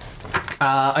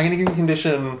 I'm going to give you a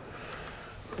condition.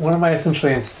 What am I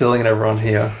essentially instilling in everyone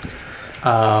here?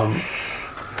 I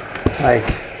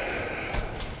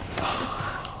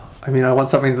want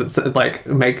something that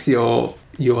makes your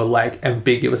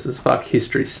ambiguous as fuck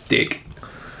history stick,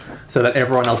 so that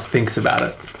everyone else thinks about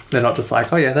it. They're not just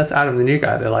oh yeah, that's Adam, the new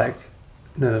guy. They're like,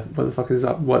 no, what the fuck is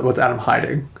up? What's Adam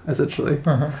hiding? Essentially,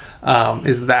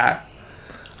 is that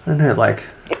I don't know,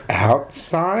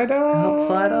 Outsider?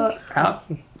 outsider?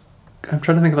 I'm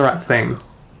trying to think of the right thing.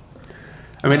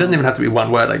 I mean, it doesn't even have to be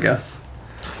one word, I guess.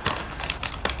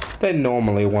 They're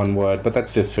normally one word, but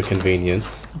that's just for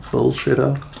convenience.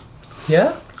 Bullshitter.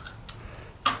 Yeah?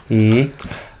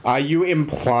 Are you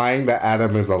implying that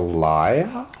Adam is a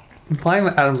liar? Implying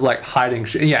that Adam's hiding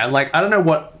shit. Yeah, I don't know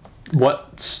what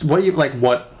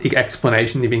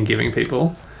explanation you've been giving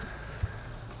people.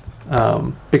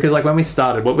 Because when we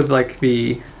started, what would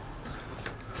be...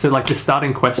 So the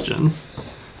starting questions,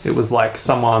 it was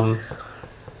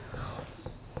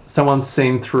someone's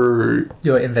seen through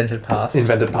Your invented past.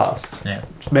 invented past. Yeah.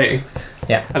 Me.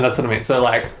 Yeah. And that's what I mean. So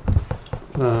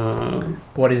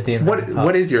What is the invented past?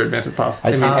 What is your invented past?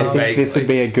 I think vague, this would like-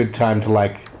 be a good time to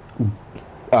like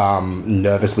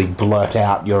nervously blurt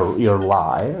out your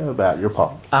lie about your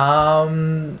past.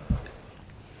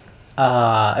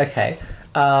 Okay.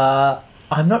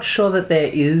 I'm not sure that there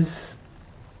is.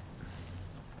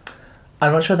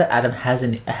 I'm not sure that Adam has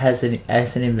an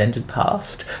invented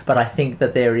past, but I think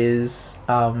that there is.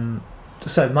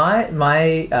 So my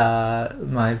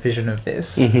vision of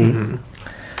this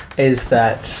is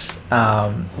that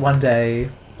one day,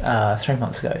 3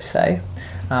 months ago, say,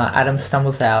 Adam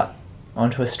stumbles out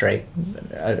onto a street,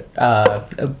 a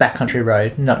backcountry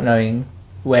road, not knowing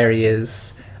where he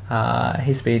is.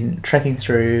 He's been trekking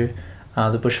through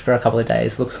the bush for a couple of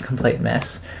days, looks a complete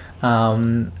mess.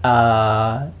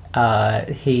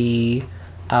 He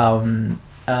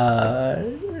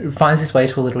finds his way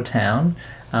to a little town,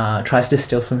 tries to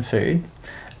steal some food,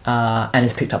 and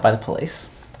is picked up by the police.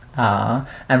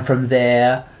 And from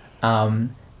there,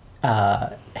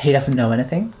 he doesn't know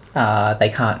anything.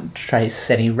 They can't trace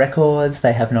any records.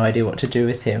 They have no idea what to do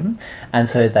with him, and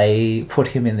so they put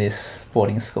him in this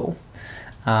boarding school.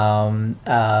 Now,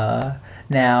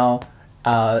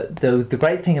 the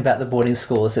great thing about the boarding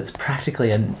school is it's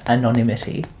practically an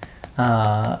anonymity,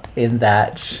 in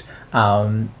that at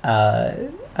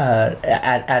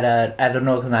an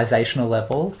organisational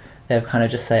level, they've kind of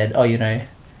just said, oh,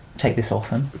 take this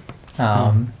orphan.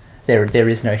 There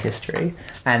is no history,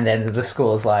 and then the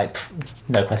school is like,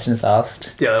 no questions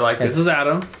asked. Yeah, they're like, this is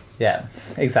Adam. Yeah,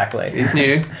 exactly. He's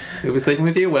new. He'll be sleeping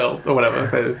with you, Will, or whatever,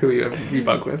 who you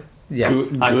bunk with. Yeah.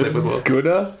 I sleep with Will.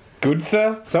 Goodtha?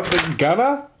 Something?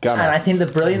 Gunner? And I think the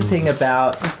brilliant thing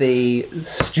about the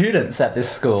students at this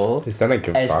school Is that a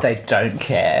good is fuck? they don't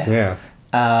care. Yeah.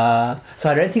 So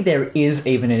I don't think there is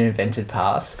even an invented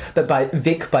past, but by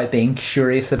being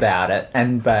curious about it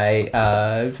and by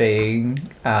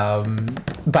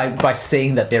by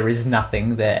seeing that there is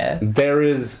nothing there, There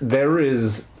is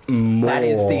more. that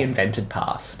is the invented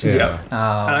past. Yeah.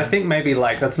 And I think maybe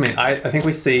that's I think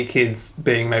we see kids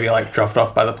being maybe dropped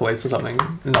off by the police or something,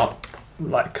 not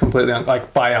completely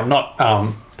by not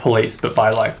police, but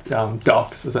by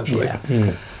docs essentially. Yeah.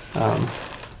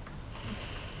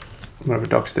 Whatever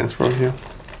doc stands for here.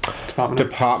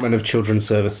 Department of Children's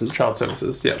Services. Child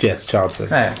Services. Yeah. Yes, Child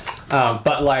Services. Oh.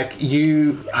 But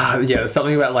there's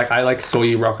something about I saw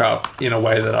you rock up in a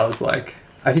way that I was I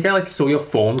think I saw your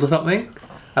forms or something.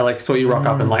 I saw you rock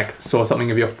up and saw something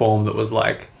of your form that was No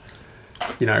last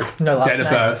date of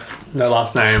name. birth, no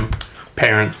last name,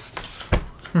 parents,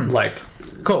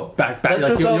 Cool. back Let's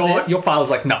resolve this. your file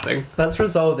is nothing. Let's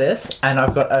resolve this, and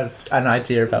I've got an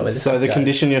idea about where this So might the go.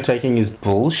 condition you're taking is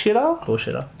bullshitter?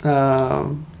 Bullshitter.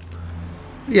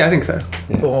 Yeah, I think so.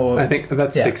 Or, I think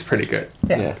that Yeah. sticks pretty good,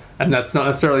 yeah. and that's not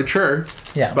necessarily true.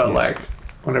 Yeah. But want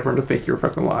everyone to think you're a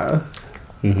fucking liar,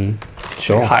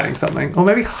 Sure. hiding something, or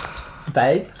maybe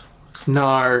Babe, no,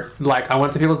 I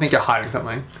want the people to think you're hiding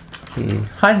something.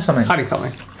 hiding something. Hiding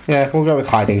something. Yeah, we'll go with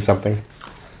hiding something.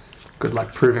 Good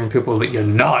luck proving people that you're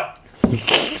not.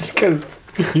 Because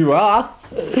you are.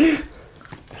 You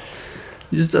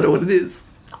just don't know what it is.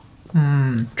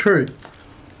 True.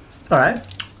 All right.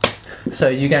 So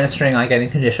you gain a string, I gain a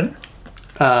condition.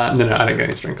 No, I didn't get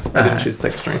any strings. I didn't Alright. choose to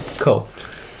take a string. Cool.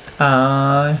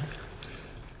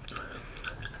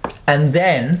 And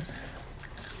then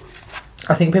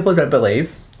I think people don't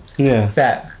believe Yeah.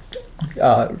 that.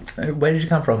 Where did you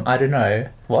come from? I don't know.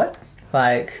 What?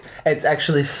 It's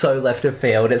actually so left of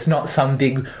field. It's not some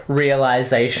big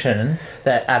realization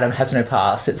that Adam has no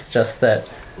past. It's just that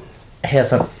he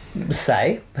doesn't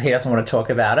say. He doesn't want to talk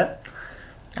about it.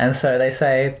 And so they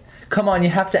say, come on, you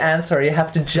have to answer or you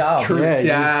have to jump. True. Yeah,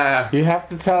 Yeah. You have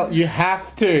to tell. You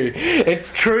have to.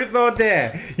 It's truth or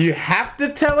dare. You have to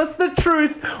tell us the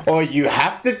truth, or you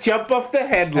have to jump off the And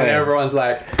headland. everyone's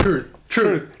like, truth.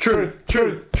 Truth, truth,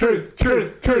 truth, truth,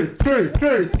 truth, truth, truth, truth,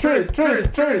 truth,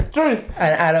 truth, truth, truth.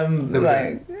 And Adam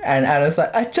Never Adam's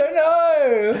like, I don't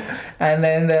know. And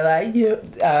then they're like,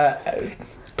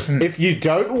 If you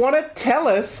don't want to tell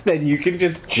us, then you can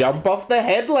just jump off the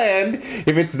headland.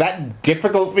 If it's that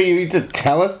difficult for you to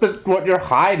tell us what you're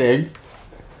hiding.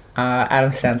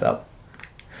 Adam stands up.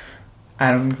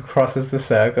 Adam crosses the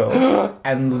circle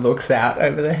and looks out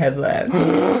over the headland.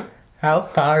 How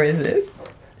far is it?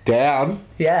 Down?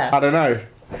 Yeah. I don't know.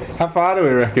 How far do we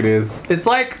reckon it is? It's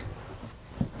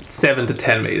 7 to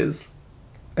 10 meters,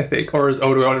 I think. Or do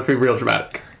we want it to be real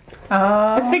dramatic?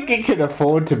 I think it can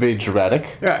afford to be dramatic.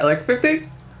 Right, 50?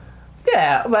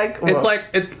 Yeah,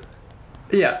 It's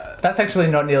yeah. that's actually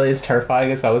not nearly as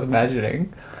terrifying as I was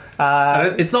imagining.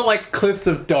 It's not like Cliffs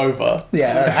of Dover.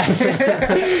 Yeah,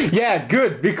 alright. Yeah,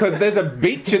 good, because there's a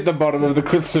beach at the bottom of the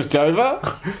Cliffs of Dover.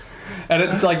 And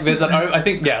it's like there's an I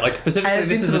think like specifically And it's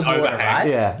this is into an the water,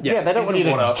 overhang. right? Yeah, they don't want into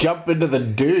you to water. jump into the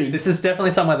dunes. This is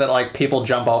definitely somewhere that like people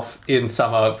jump off in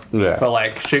summer Yeah. for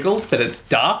like shiggles, but it's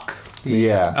dark.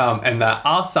 Yeah. And there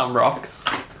are some rocks.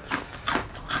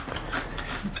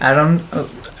 Adam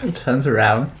turns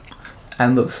around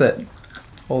and looks at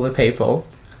all the people,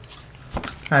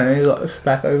 and then he looks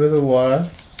back over the water,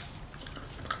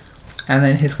 and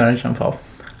then he's going to jump off.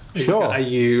 Sure. Are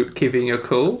you keeping your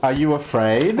cool? Are you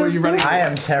afraid? Or are you running? I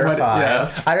am terrified. Yeah.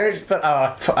 I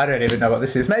don't even know what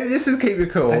this is. Maybe this is keep your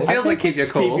cool. It feels like keep your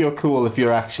cool. Keep your cool if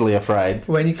you're actually afraid.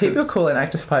 When you keep your cool and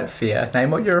act despite fear,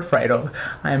 name what you're afraid of.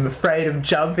 I am afraid of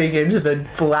jumping into the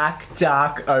black,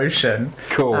 dark ocean.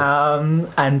 Cool.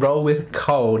 And roll with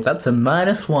cold. That's a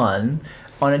 -1.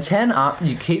 On a 10 up,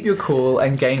 you keep your cool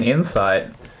and gain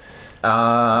insight.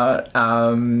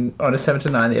 On a 7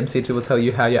 to 9, the MC2 will tell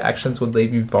you how your actions would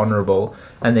leave you vulnerable,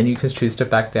 and then you can choose to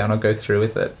back down or go through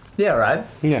with it. Yeah, right.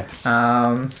 Yeah.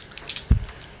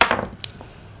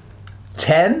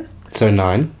 10 So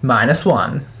 9.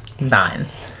 -1, 9.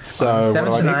 So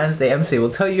 7 what to do I 9, need? the MC will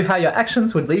tell you how your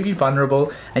actions would leave you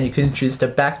vulnerable, and you can choose to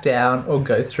back down or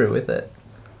go through with it.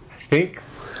 I think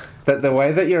that the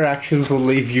way that your actions will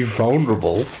leave you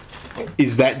vulnerable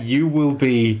is that you will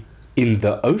be in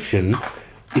the ocean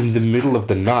in the middle of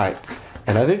the night.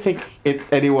 And I don't think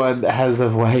anyone has a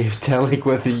way of telling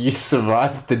whether you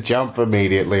survived the jump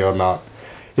immediately or not.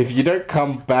 If you don't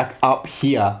come back up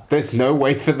here, there's no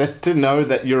way for them to know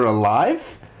that you're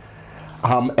alive.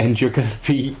 And you're going to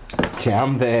be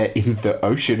down there in the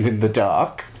ocean in the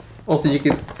dark. Also, you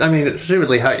could. I mean,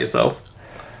 presumably hurt yourself.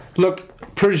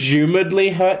 Look, presumably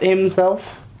hurt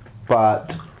himself,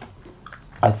 but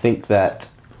I think that,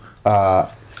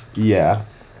 yeah.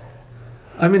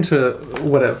 I'm into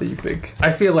whatever you think.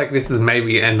 I feel like this is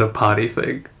maybe end of party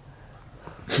thing.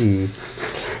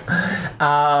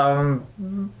 I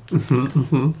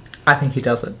think he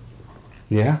does it.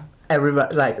 Yeah?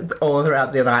 Everybody, like, all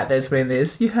throughout the night, there's been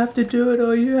this, you have to do it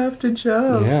or you have to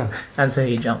jump. Yeah. And so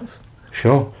he jumps.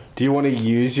 Sure. Do you want to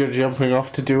use your jumping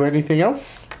off to do anything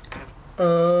else?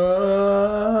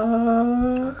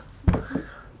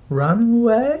 Run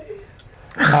away?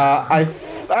 I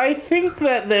think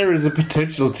that there is a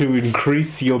potential to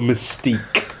increase your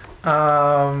mystique.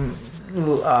 I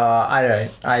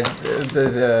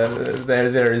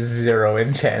don't. There is zero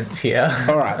intent here.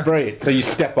 Alright, brilliant. So you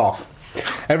step off.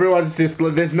 Everyone's just,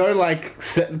 there's no like,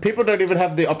 people don't even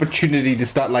have the opportunity to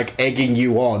start like egging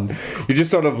you on. You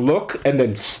just sort of look and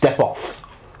then step off.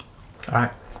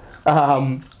 Alright.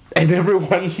 And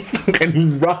everyone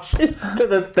fucking rushes to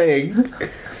the thing.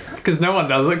 Because no one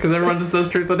does it, because everyone just does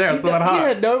truth or dare. It's not that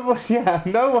hard. No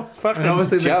one fucking And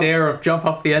obviously the jumps. dare of jump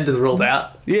off the end is ruled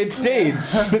out. Yeah, indeed.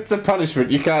 It's a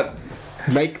punishment. You can't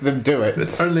make them do it.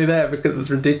 It's only there because it's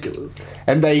ridiculous.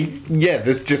 And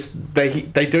there's just, they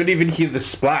don't even hear the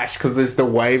splash because there's the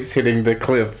waves hitting the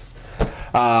cliffs.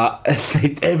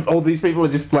 All these people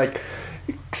are just like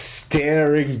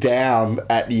staring down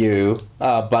at you,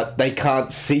 but they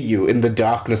can't see you in the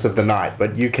darkness of the night,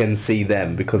 but you can see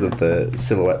them because of the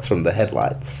silhouettes from the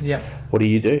headlights. Yep. What do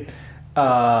you do?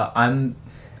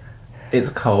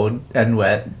 It's cold and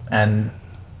wet, and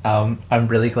I'm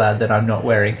really glad that I'm not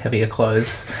wearing heavier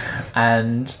clothes,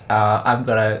 and I'm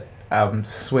gonna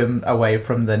swim away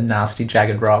from the nasty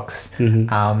jagged rocks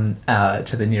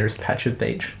to the nearest patch of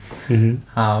beach, and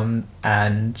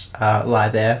lie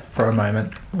there for a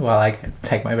moment while I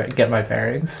get my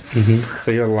bearings.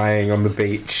 So you're laying on the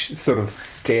beach, sort of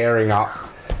staring up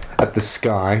at the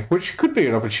sky, which could be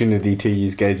an opportunity to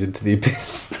use gaze into the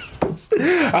abyss.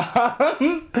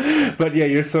 But yeah,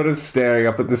 you're sort of staring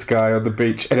up at the sky on the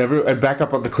beach, and back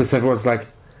up on the cliffs, everyone's like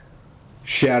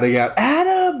shouting out,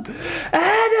 "Adam!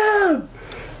 Adam!"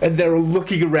 And they're all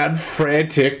looking around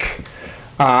frantic.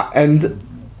 And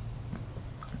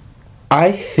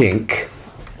I think,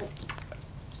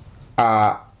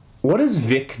 what does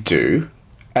Vic do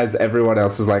as everyone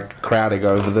else is like crowding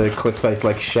over the cliff face,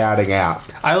 like shouting out?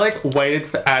 I like waited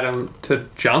for Adam to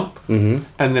jump, and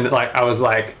then like I was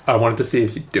like, I wanted to see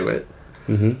if you'd do it.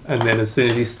 And then as soon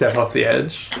as you step off the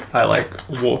edge, I like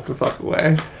walk the fuck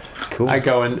away. Cool. I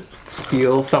go and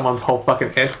steal someone's whole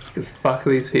fucking esky because fuck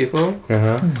these people.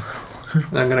 And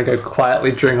I'm gonna go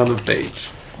quietly drink on the beach.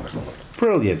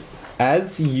 Brilliant.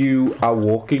 As you are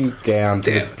walking down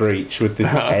to the breach with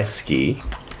this esky,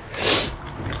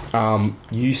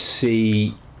 you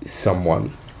see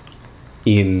someone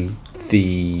in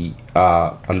the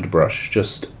underbrush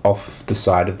just off the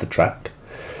side of the track.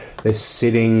 They're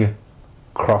sitting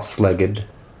cross-legged,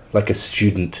 like a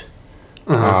student,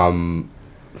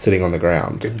 sitting on the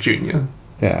ground. A junior.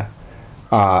 Yeah.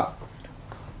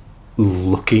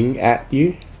 Looking at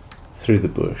you through the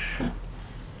bush.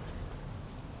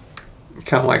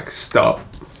 Kind of like stop.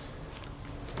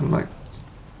 I'm like,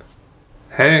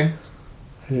 hey.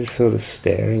 And just sort of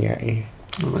staring at you.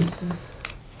 I'm like,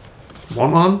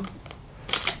 want one?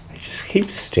 He just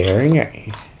keeps staring at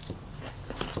you.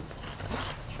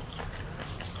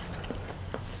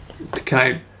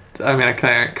 Can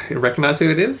I recognize who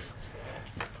it is?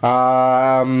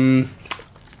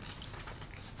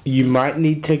 You might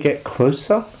need to get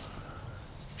closer.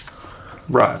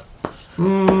 Right.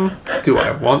 Do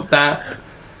I want that?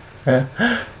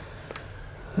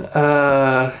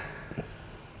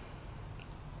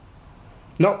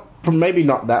 Maybe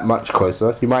not that much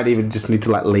closer. You might even just need to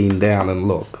like lean down and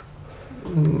look.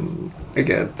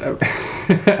 Again,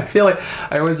 I feel like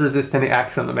I always resist any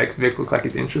action that makes Vic look like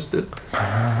he's interested.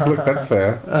 Look, that's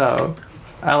fair. Oh,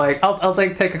 I'll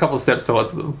take a couple of steps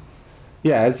towards them,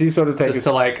 Yeah, as you sort of take just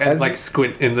to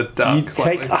squint in the dark. you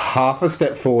take a half a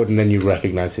step forward and then you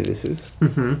recognize who this is.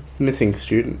 Mm-hmm. It's the missing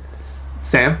student.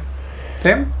 Sam.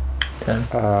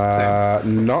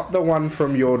 Not the one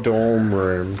from your dorm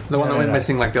room. The one that went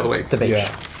missing like the other week. The beach.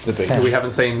 Yeah, the big. Who we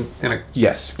haven't seen in a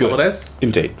Yes, couple good. of days.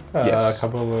 Indeed. Yes. A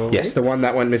couple of Yes, the one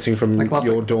that went missing from Like last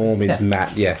your week. dorm is Yeah.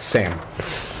 Matt. Yeah, Sam.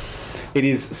 It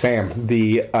is Sam,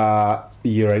 the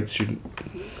year 8 student.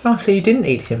 Oh, so you didn't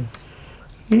eat him.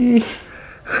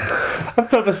 I've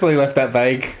purposely left that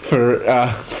vague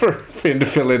for him to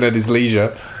fill in at his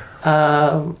leisure.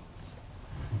 I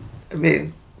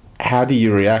mean, How do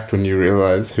you react when you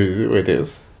realise who it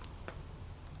is?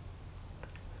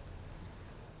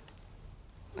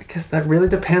 I guess that really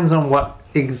depends on what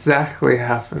exactly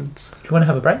happened. Do you want to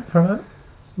have a break for a moment?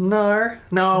 No,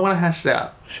 I want to hash it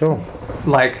out. Sure.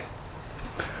 Like,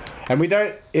 And we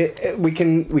don't. We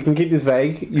can keep this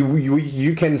vague.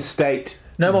 You can state.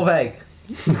 No more vague.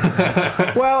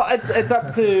 Well, it's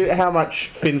up to how much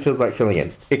Finn feels like filling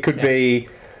in. It could be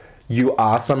you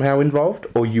are somehow involved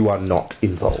or you are not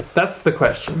involved. that's the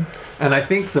question. And I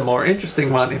think the more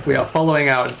interesting one, if we are following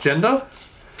our agenda,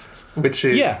 which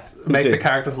is make indeed. the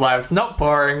characters' lives not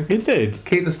boring, Indeed.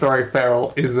 keep the story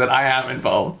feral, is that I am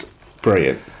involved.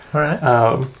 Brilliant. All right.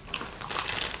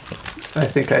 I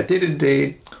think I did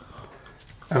indeed.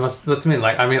 I don't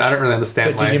really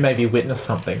understand. So did you maybe witness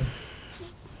something?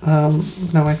 No,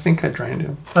 I think I drained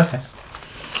him. Okay.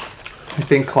 I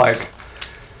think I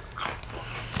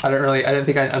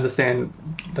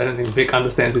don't think Vic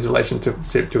understands his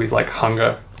relationship to his like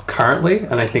hunger currently,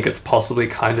 and I think it's possibly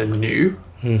kind of new.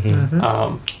 Mm-hmm.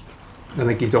 I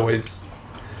think he's always.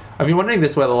 I've been wondering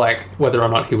this whether or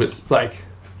not he was like.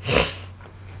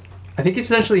 I think he's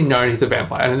potentially known he's a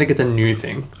vampire. I don't think it's a new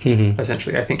thing. Mm-hmm.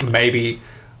 Essentially, I think maybe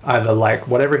either like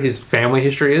whatever his family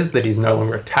history is that he's no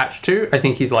longer attached to. I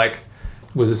think he's like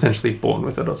was essentially born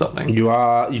with it or something.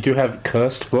 You do have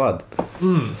cursed blood.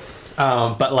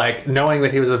 But like knowing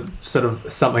that he was a sort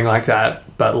of something like that,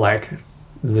 but like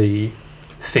the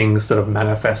things sort of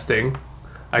manifesting,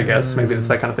 I guess maybe it's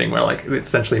that kind of thing where like it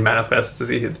essentially manifests as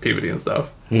he hits puberty and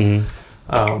stuff. Mm-hmm.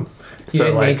 You So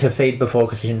didn't like, need to feed before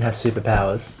because you didn't have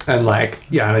superpowers. and like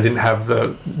and I didn't have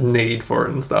the need for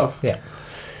it and stuff. Yeah.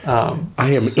 I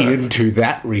am into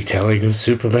that retelling of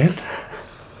Superman,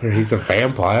 where he's a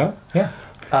vampire. Yeah.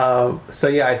 So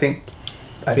yeah, I think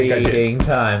I did. Feeding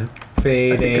time. I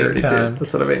think I Feeding already time. did.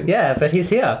 That's what I mean. Yeah, but he's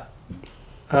here.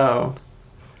 Oh.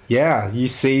 Yeah, you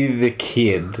see the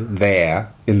kid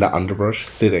there in the underbrush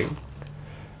sitting,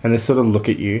 and they sort of look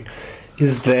at you.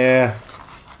 Is there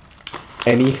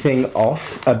anything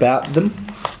off about them?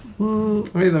 I mean,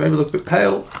 they maybe look a bit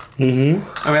pale. Mm-hmm.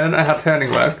 I mean, I don't know how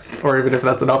turning works, or even if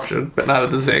that's an option, but neither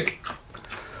does Vic.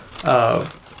 And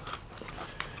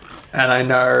I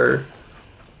know...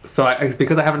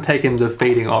 because I haven't taken the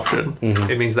feeding option,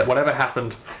 it means that whatever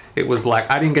happened, it was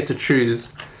like I didn't get to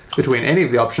choose between any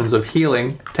of the options of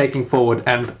healing, taking forward,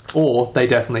 or they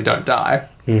definitely don't die.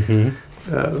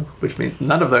 Mm-hmm. Which means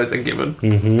none of those are given,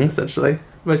 essentially.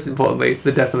 Most importantly,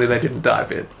 they didn't die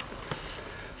bit.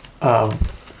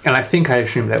 And I think I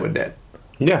assumed they were dead.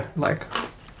 Yeah. Like,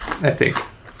 I think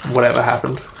whatever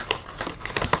happened.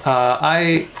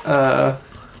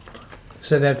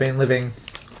 So they've been living,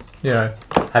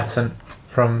 absent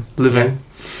from... Living.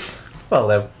 Well,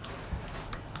 they've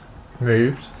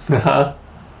moved. I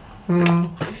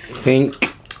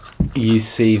think you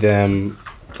see them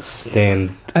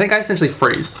stand. I think I essentially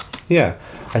freeze. Yeah,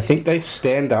 I think they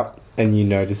stand up, and you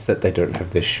notice that they don't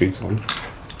have their shoes on,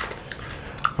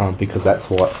 because that's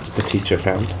what the teacher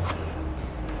found.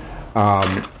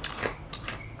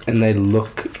 and they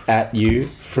look at you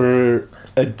for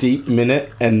a deep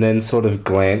minute and then sort of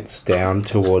glance down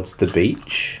towards the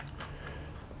beach.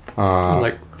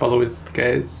 Like follow his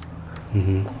gaze.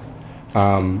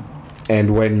 And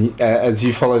when, as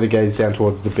you follow the gaze down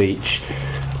towards the beach,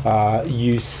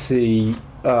 you see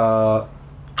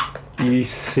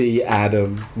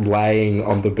Adam laying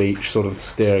on the beach, sort of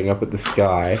staring up at the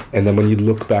sky. And then when you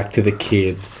look back to the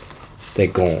kid, they're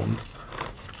gone.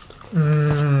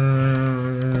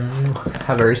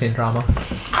 Have a routine drama.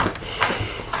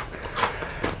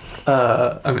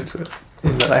 I'm into it.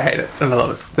 In that I hate it and I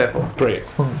love it. Therefore, Brilliant.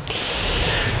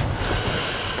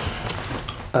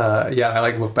 yeah, I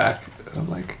like look back. And I'm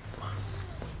like,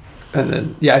 and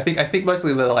then yeah, I think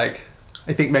mostly they're like,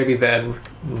 I think maybe then,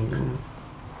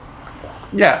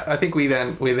 yeah, I think we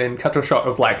then cut to a shot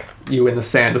of like you in the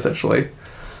sand essentially,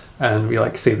 and we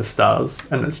like see the stars,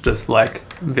 and it's just like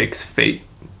Vic's feet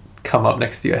come up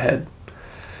next to your head,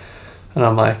 and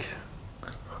I'm like,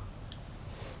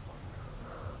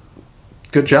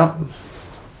 good jump.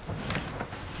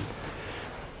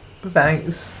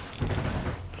 Thanks.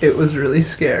 It was really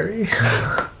scary.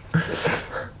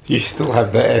 You still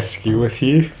have the Esky with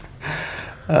you?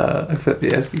 I put the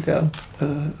Esky down.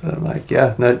 And I'm like,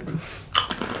 yeah, no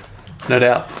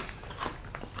doubt.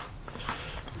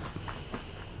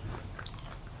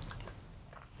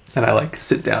 And I like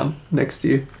sit down next to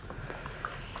you.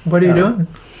 What are you doing?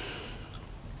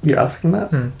 You're asking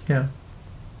that? Yeah.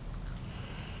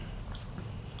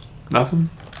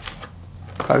 Nothing.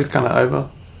 Party's kind of over.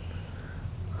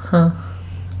 Huh.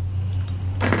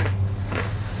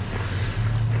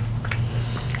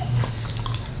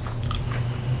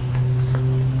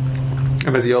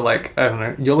 And as you're like, I don't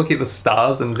know, you're looking at the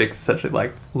stars and Vic's essentially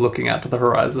like looking out to the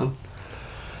horizon.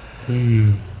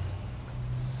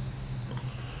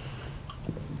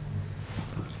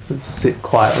 Sit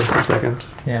quietly for a second.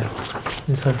 Yeah.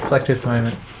 It's a reflective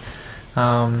moment.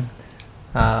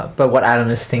 But what Adam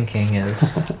is thinking is,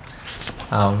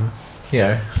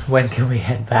 when can we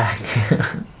head back?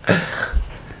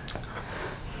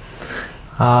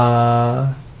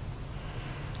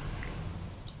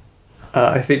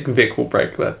 I think Vic will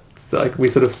break that. So like we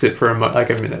sort of sit for a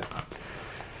minute,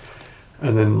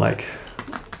 and then like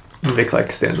Vic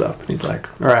like stands up and he's like,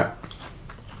 "All right,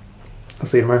 I'll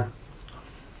see you tomorrow,"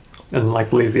 and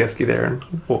like leaves the Esky there and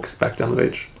walks back down the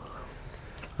beach.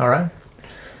 All right.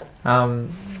 Adam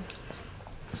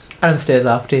stares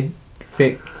after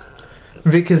Vic.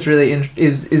 Vic is really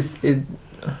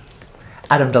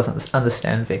Adam doesn't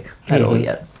understand Vic at all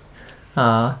yet,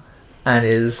 and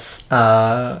is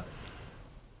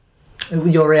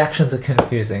your reactions are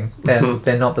confusing.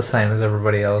 They're not the same as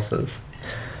everybody else's.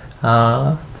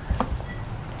 But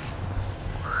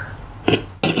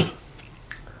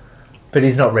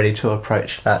he's not ready to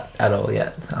approach that at all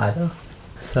yet either.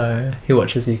 So he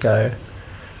watches you go,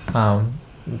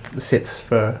 sits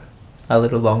for a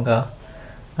little longer,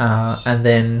 and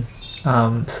then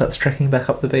starts trekking back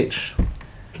up the beach,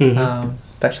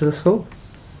 back to the school.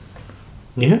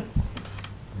 Yeah.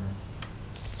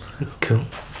 Cool.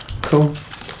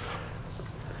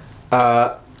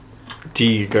 Do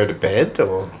you go to bed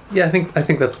or? Yeah, I think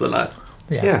that's the night.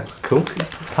 Yeah, cool.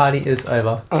 Party is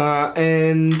over.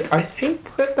 And I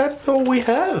think that's all we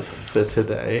have for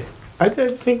today. I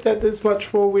don't think that there's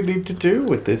much more we need to do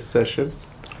with this session.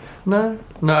 No,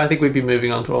 I think we'd be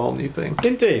moving on to a whole new thing.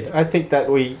 Indeed. I think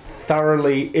that we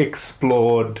thoroughly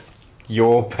explored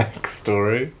your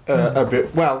backstory a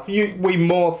bit. Well, we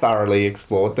more thoroughly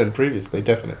explored than previously,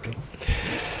 definitely.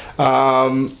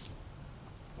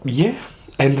 Yeah,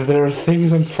 and there are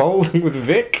things unfolding with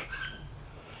Vic.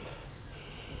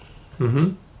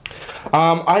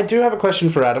 I do have a question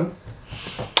for Adam.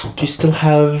 Do you still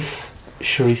have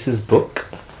Sharice's book?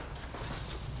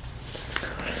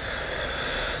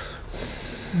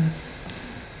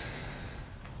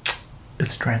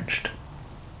 It's drenched.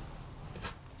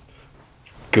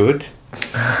 Good.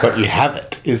 But you have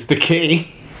it, is the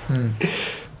key.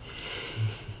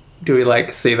 Do we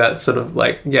like see that sort of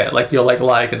like, yeah, like you're like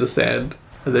lying in the sand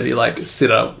and then you like sit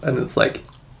up and it's like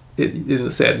in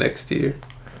the sand next to you.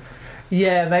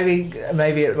 Yeah, maybe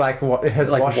it like it has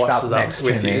Like washed up washes up next to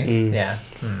with me. you. Yeah,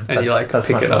 And you like that's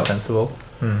pick much it more up. sensible.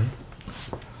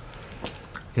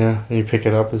 Yeah, and you pick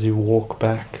it up as you walk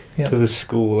back to the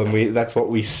school, and that's what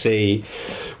we see.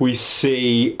 We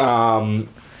see. I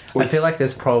feel like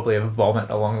there's probably a vomit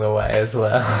along the way as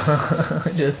well.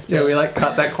 Just Yeah, we like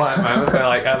cut that quiet moment where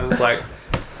like Adam's like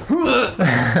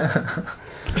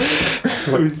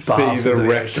we see the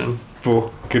wrecked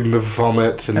book and the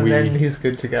vomit, and then he's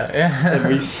good to go. Yeah. and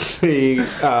we see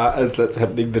as that's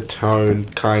happening, the tone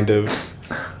kind of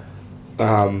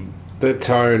the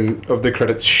tone of the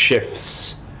credits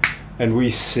shifts, and we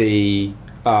see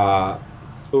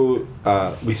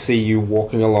you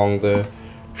walking along the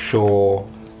shore,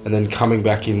 and then coming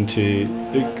back onto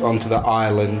the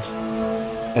island,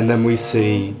 and then we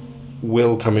see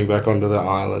Will coming back onto the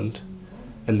island,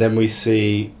 and then we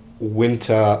see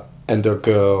Winter and a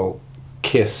girl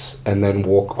kiss and then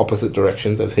walk opposite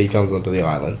directions as he comes onto the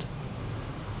island.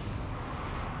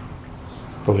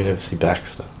 But we never see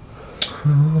Baxter.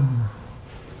 I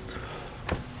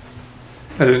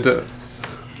didn't do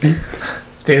it.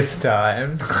 This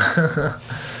time.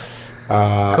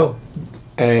 Cool.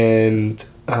 And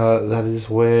that is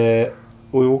where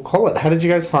we will call it. How did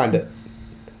you guys find it?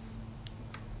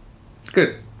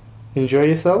 Good. Enjoy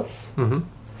yourselves? Mm-hmm.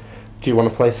 Do you want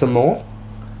to play some more?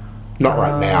 Not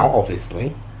right now,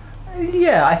 obviously.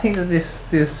 Yeah, I think that this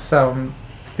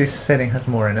setting has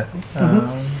more in it.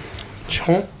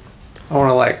 Sure. I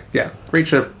want to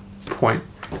reach a point.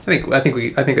 I think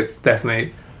it's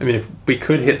definitely. I mean, if we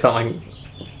could hit something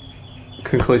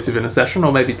conclusive in a session,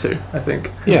 or maybe two. I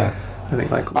think. Yeah. I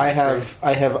think I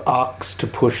have arcs to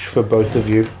push for both of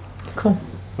you. Cool.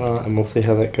 And we'll see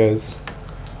how that goes.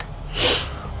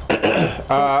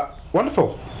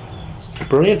 Wonderful.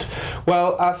 Brilliant.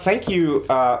 Well, thank you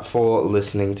for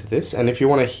listening to this. And if you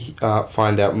want to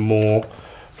find out more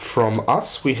from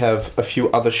us, we have a few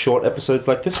other short episodes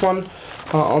like this one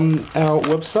on our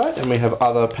website, and we have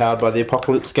other Powered by the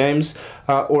Apocalypse games.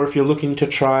 Or if you're looking to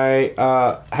try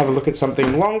have a look at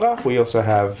something longer, we also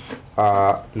have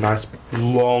nice,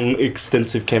 long,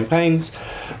 extensive campaigns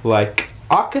like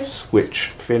Arcus, which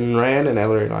Finn ran and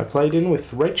Ellery and I played in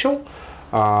with Rachel,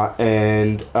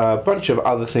 and a bunch of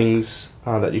other things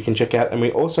that you can check out. And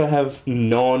we also have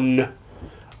non-actual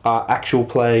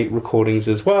play recordings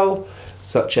as well,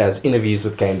 such as interviews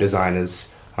with game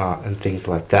designers and things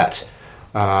like that.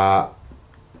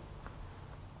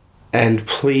 And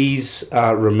please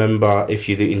remember, if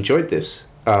you enjoyed this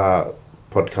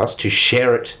podcast, to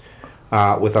share it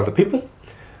with other people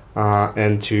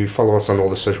and to follow us on all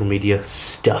the social media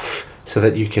stuff so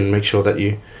that you can make sure that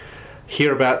you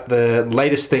hear about the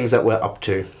latest things that we're up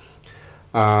to.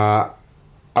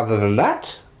 Other than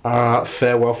that,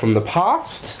 farewell from the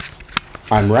past.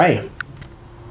 I'm Ray.